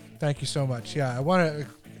soon. Thank you so much. Yeah, I want to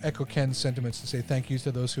echo Ken's sentiments and say thank you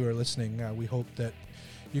to those who are listening. We hope that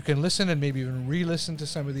you can listen and maybe even re-listen to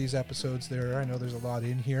some of these episodes there. I know there's a lot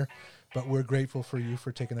in here, but we're grateful for you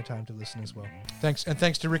for taking the time to listen as well. Thanks. And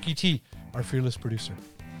thanks to Ricky T, our fearless producer.